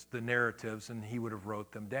of this, the narratives, and he would have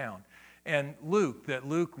wrote them down. And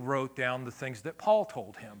Luke wrote down the things that Paul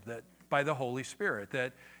told him, that by the Holy Spirit,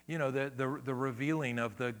 that, the revealing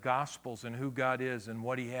of the Gospels and who God is and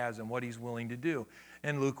what he has and what he's willing to do.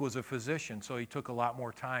 And Luke was a physician, so he took a lot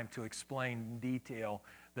more time to explain in detail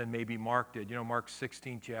than maybe Mark did. Mark's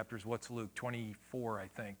 16 chapters, what's Luke? 24, I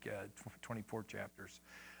think, 24 chapters.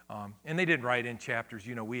 And they didn't write in chapters.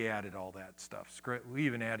 We added all that stuff. We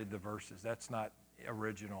even added the verses. That's not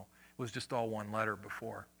original. It was just all one letter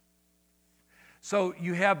before. So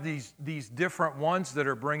you have these different ones that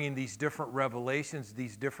are bringing these different revelations,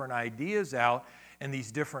 these different ideas out, and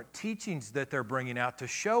these different teachings that they're bringing out to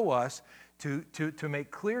show us, to make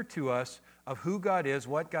clear to us of who God is,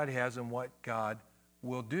 what God has, and what God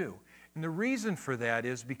will do. And the reason for that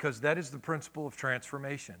is because that is the principle of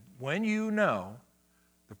transformation. When you know,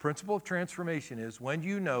 the principle of transformation is when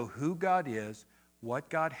you know who God is, what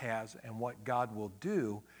God has, and what God will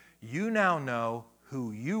do, you now know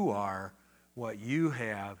who you are, what you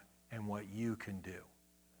have, and what you can do.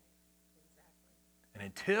 And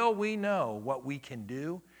until we know what we can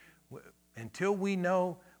do, until we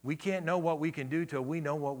know, we can't know what we can do till we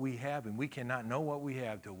know what we have, and we cannot know what we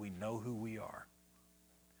have till we know who we are.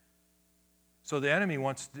 So the enemy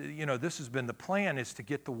wants to, this has been the plan, is to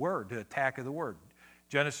get the word, to attack of the word.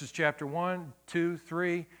 Genesis chapter 1, 2,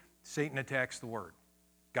 3, Satan attacks the word.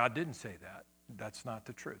 God didn't say that. That's not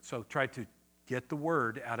the truth. So try to get the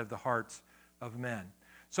word out of the hearts of men.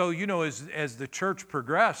 So, as the church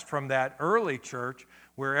progressed from that early church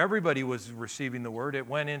where everybody was receiving the word, it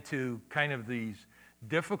went into kind of these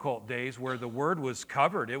difficult days where the word was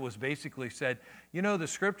covered. It was basically said, the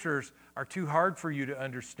scriptures are too hard for you to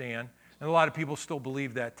understand. And a lot of people still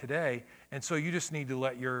believe that today. And so you just need to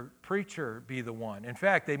let your preacher be the one. In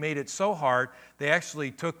fact, they made it so hard, they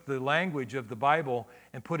actually took the language of the Bible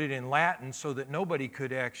and put it in Latin so that nobody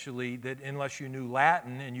could actually, that unless you knew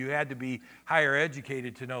Latin, and you had to be higher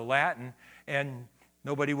educated to know Latin, and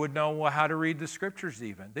nobody would know how to read the scriptures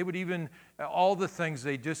even. They would even, all the things,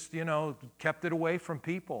 they just, kept it away from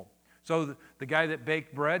people. So the guy that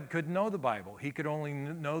baked bread couldn't know the Bible. He could only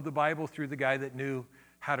know the Bible through the guy that knew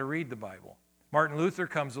how to read the Bible. Martin Luther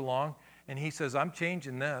comes along and he says, I'm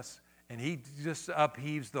changing this. And he just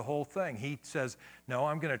upheaves the whole thing. He says, no,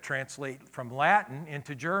 I'm going to translate from Latin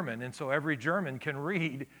into German. And so every German can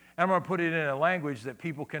read. And I'm going to put it in a language that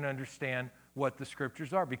people can understand what the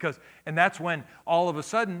scriptures are. And that's when all of a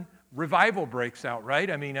sudden revival breaks out, right?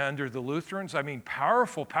 Under the Lutherans,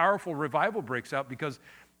 powerful, powerful revival breaks out because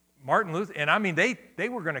Martin Luther, and they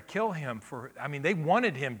were going to kill him they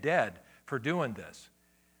wanted him dead for doing this.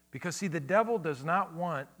 Because, see, the devil does not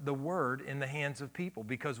want the word in the hands of people.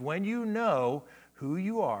 Because when you know who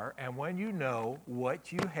you are, and when you know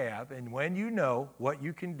what you have, and when you know what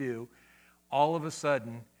you can do, all of a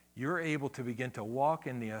sudden, you're able to begin to walk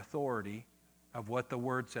in the authority of what the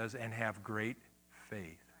word says and have great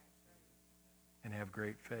faith. And have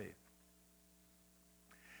great faith.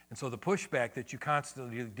 And so the pushback that you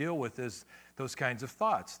constantly deal with is those kinds of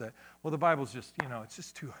thoughts that, well, the Bible's just,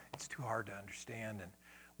 it's too hard to understand. And,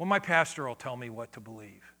 well, my pastor will tell me what to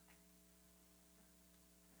believe.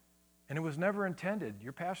 And it was never intended.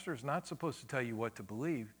 Your pastor is not supposed to tell you what to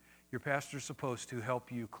believe. Your pastor is supposed to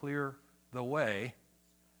help you clear the way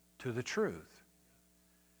to the truth.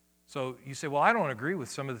 So you say, well, I don't agree with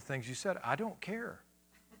some of the things you said. I don't care.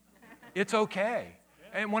 It's okay.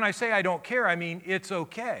 And when I say I don't care, I mean it's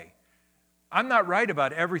okay. I'm not right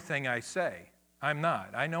about everything I say. I'm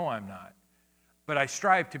not. I know I'm not. But I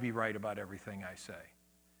strive to be right about everything I say.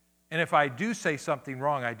 And if I do say something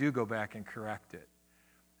wrong, I do go back and correct it.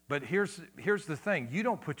 But here's the thing. You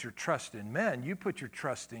don't put your trust in men. You put your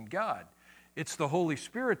trust in God. It's the Holy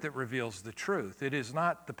Spirit that reveals the truth. It is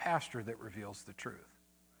not the pastor that reveals the truth.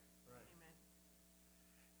 Right.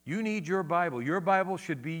 You need your Bible. Your Bible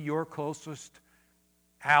should be your closest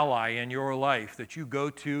ally in your life that you go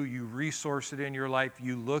to, you resource it in your life,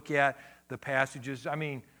 you look at the passages.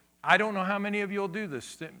 I don't know how many of you will do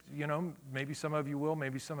this. Maybe some of you will,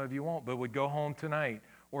 maybe some of you won't, but would go home tonight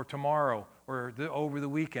or tomorrow or over the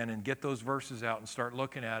weekend and get those verses out and start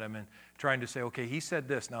looking at them and trying to say, okay, he said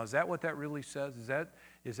this. Now, is that what that really says?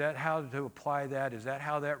 Is that how to apply that? Is that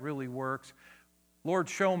how that really works? Lord,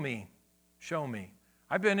 show me. Show me.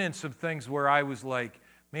 I've been in some things where I was like,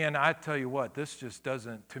 man, I tell you what, this just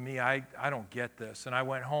doesn't, to me, I don't get this. And I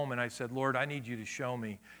went home and I said, Lord, I need you to show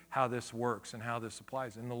me how this works and how this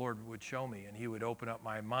applies. And the Lord would show me, and he would open up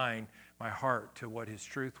my mind, my heart to what his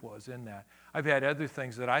truth was in that. I've had other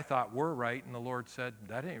things that I thought were right, and the Lord said,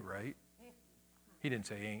 that ain't right. He didn't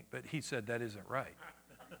say ain't, but he said that isn't right.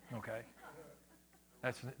 Okay?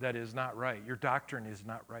 That is not right. Your doctrine is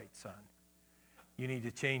not right, son. You need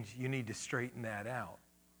to change, you need to straighten that out.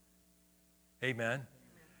 Amen?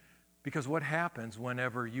 Because what happens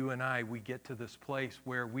whenever you and I, we get to this place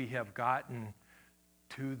where we have gotten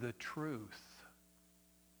to the truth.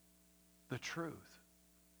 The truth.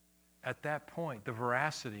 At that point, the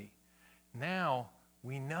veracity. Now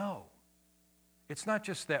we know. It's not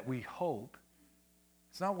just that we hope.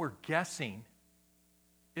 It's not we're guessing.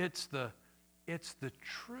 It's the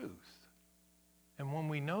truth. And when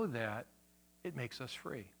we know that, it makes us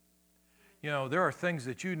free. There are things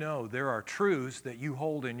that there are truths that you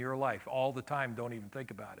hold in your life all the time, don't even think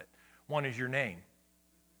about it. One is your name,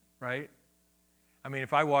 right?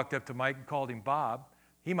 If I walked up to Mike and called him Bob,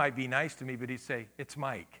 he might be nice to me, but he'd say, it's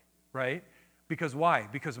Mike, right? Because why?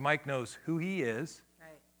 Because Mike knows who he is.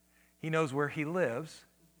 Right. He knows where he lives.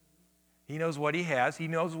 He knows what he has. He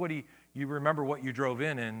knows what you remember what you drove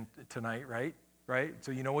in tonight, right? Right?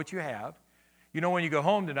 So you know what you have. You know when you go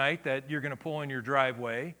home tonight that you're going to pull in your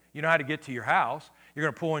driveway. You know how to get to your house. You're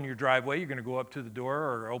going to pull in your driveway. You're going to go up to the door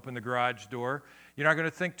or open the garage door. You're not going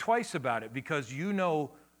to think twice about it because you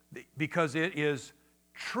know, because it is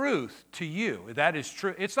truth to you. That is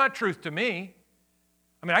true. It's not truth to me.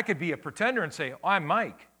 I mean, I could be a pretender and say, oh, I'm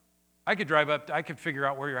Mike. I could drive up, I could figure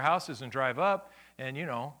out where your house is and drive up and,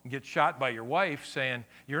 get shot by your wife saying,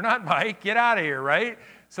 you're not Mike, get out of here, right?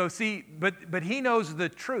 So see, but he knows the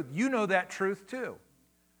truth. You know that truth too.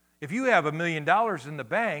 If you have $1 million in the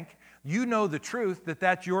bank, you know the truth that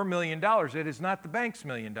that's your $1 million. It is not the bank's $1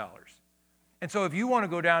 million. And so if you want to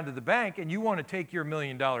go down to the bank and you want to take your $1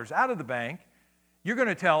 million out of the bank, you're going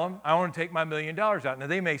to tell them, I want to take my $1 million out. Now,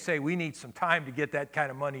 they may say, we need some time to get that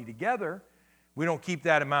kind of money together. We don't keep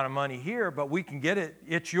that amount of money here, but we can get it.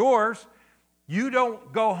 It's yours. You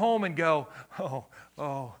don't go home and go,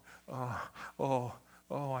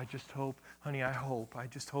 I just hope, honey, I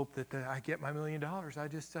just hope that I get my $1 million.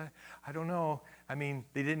 I don't know. I mean,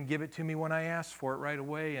 they didn't give it to me when I asked for it right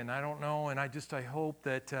away, and I don't know, and I hope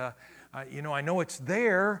that, I know it's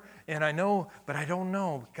there, and I know, but I don't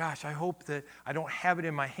know. Gosh, I hope that I don't have it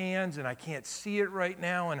in my hands, and I can't see it right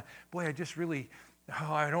now, and boy, I just really,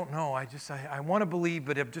 I don't know. I want to believe,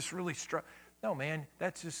 but I'm just really struck. No, man,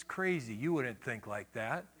 that's just crazy. You wouldn't think like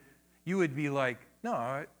that. You would be like,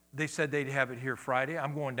 no, they said they'd have it here Friday.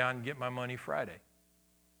 I'm going down and get my money Friday.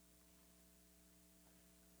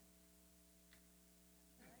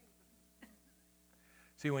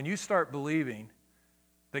 See, when you start believing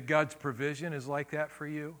that God's provision is like that for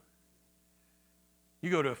you,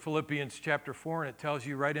 you go to Philippians chapter 4, and it tells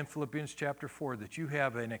you right in Philippians chapter 4 that you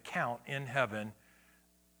have an account in heaven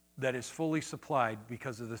that is fully supplied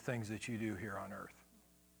because of the things that you do here on earth.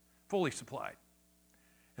 Fully supplied.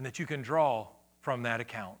 And that you can draw from that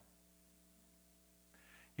account.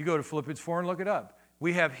 You go to Philippians 4 and look it up.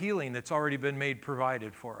 We have healing that's already been made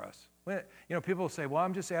provided for us. People say, well,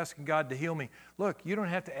 I'm just asking God to heal me. Look, you don't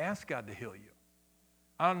have to ask God to heal you.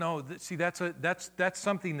 I don't know. See, that's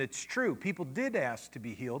something that's true. People did ask to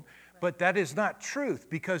be healed, but that is not truth,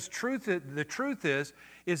 because the truth is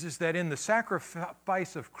that in the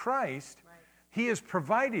sacrifice of Christ, He has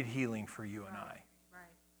provided healing for you and I.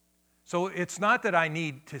 So it's not that I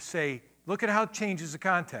need to say, look at how it changes the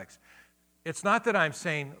context. It's not that I'm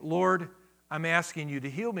saying, Lord, I'm asking you to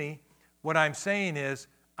heal me. What I'm saying is,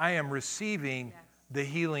 I am receiving the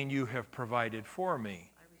healing you have provided for me.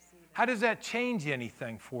 How does that change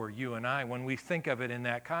anything for you and I when we think of it in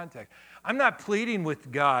that context? I'm not pleading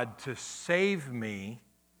with God to save me.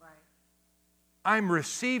 I'm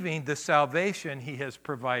receiving the salvation He has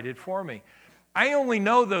provided for me. I only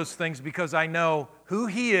know those things because I know who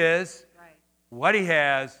He is, what He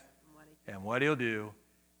has, and what He'll do,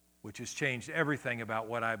 which has changed everything about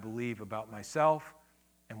what I believe about myself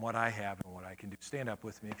and what I have and what I can do. Stand up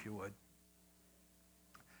with me if you would.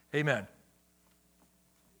 Amen.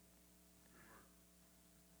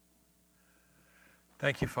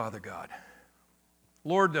 Thank you, Father God.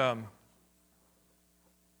 Lord,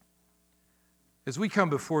 as we come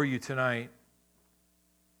before you tonight,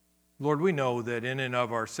 Lord, we know that in and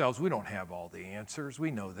of ourselves, we don't have all the answers. We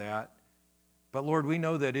know that. But Lord, we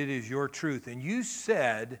know that it is your truth. And you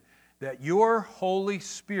said that your Holy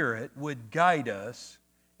Spirit would guide us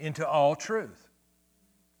into all truth.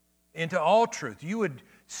 Into all truth. You would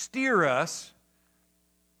steer us,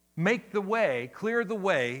 make the way, clear the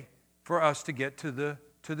way for us to get to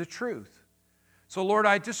the truth. So Lord,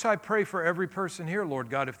 I pray for every person here, Lord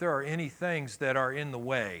God, if there are any things that are in the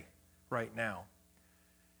way right now.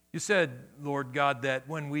 You said, Lord God, that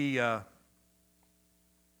when we are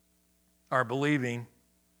believing,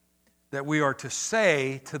 that we are to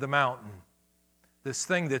say to the mountain, this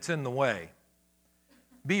thing that's in the way,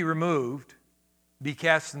 be removed, be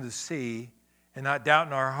cast into the sea, and not doubt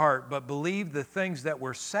in our heart, but believe the things that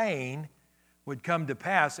we're saying would come to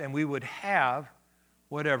pass, and we would have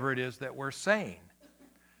whatever it is that we're saying.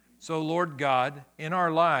 So, Lord God, in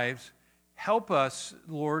our lives, help us,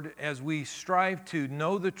 Lord, as we strive to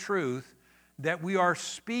know the truth, that we are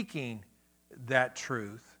speaking that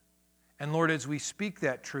truth. And, Lord, as we speak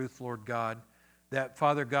that truth, Lord God, that,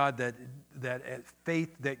 Father God, that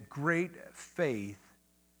faith, that great faith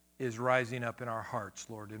is rising up in our hearts,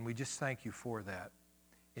 Lord. And we just thank you for that.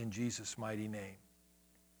 In Jesus' mighty name.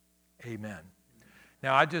 Amen.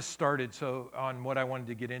 Now, I just started on what I wanted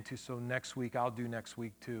to get into, so next week, I'll do next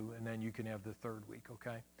week too, and then you can have the third week,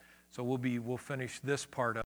 okay? So we'll finish this part up.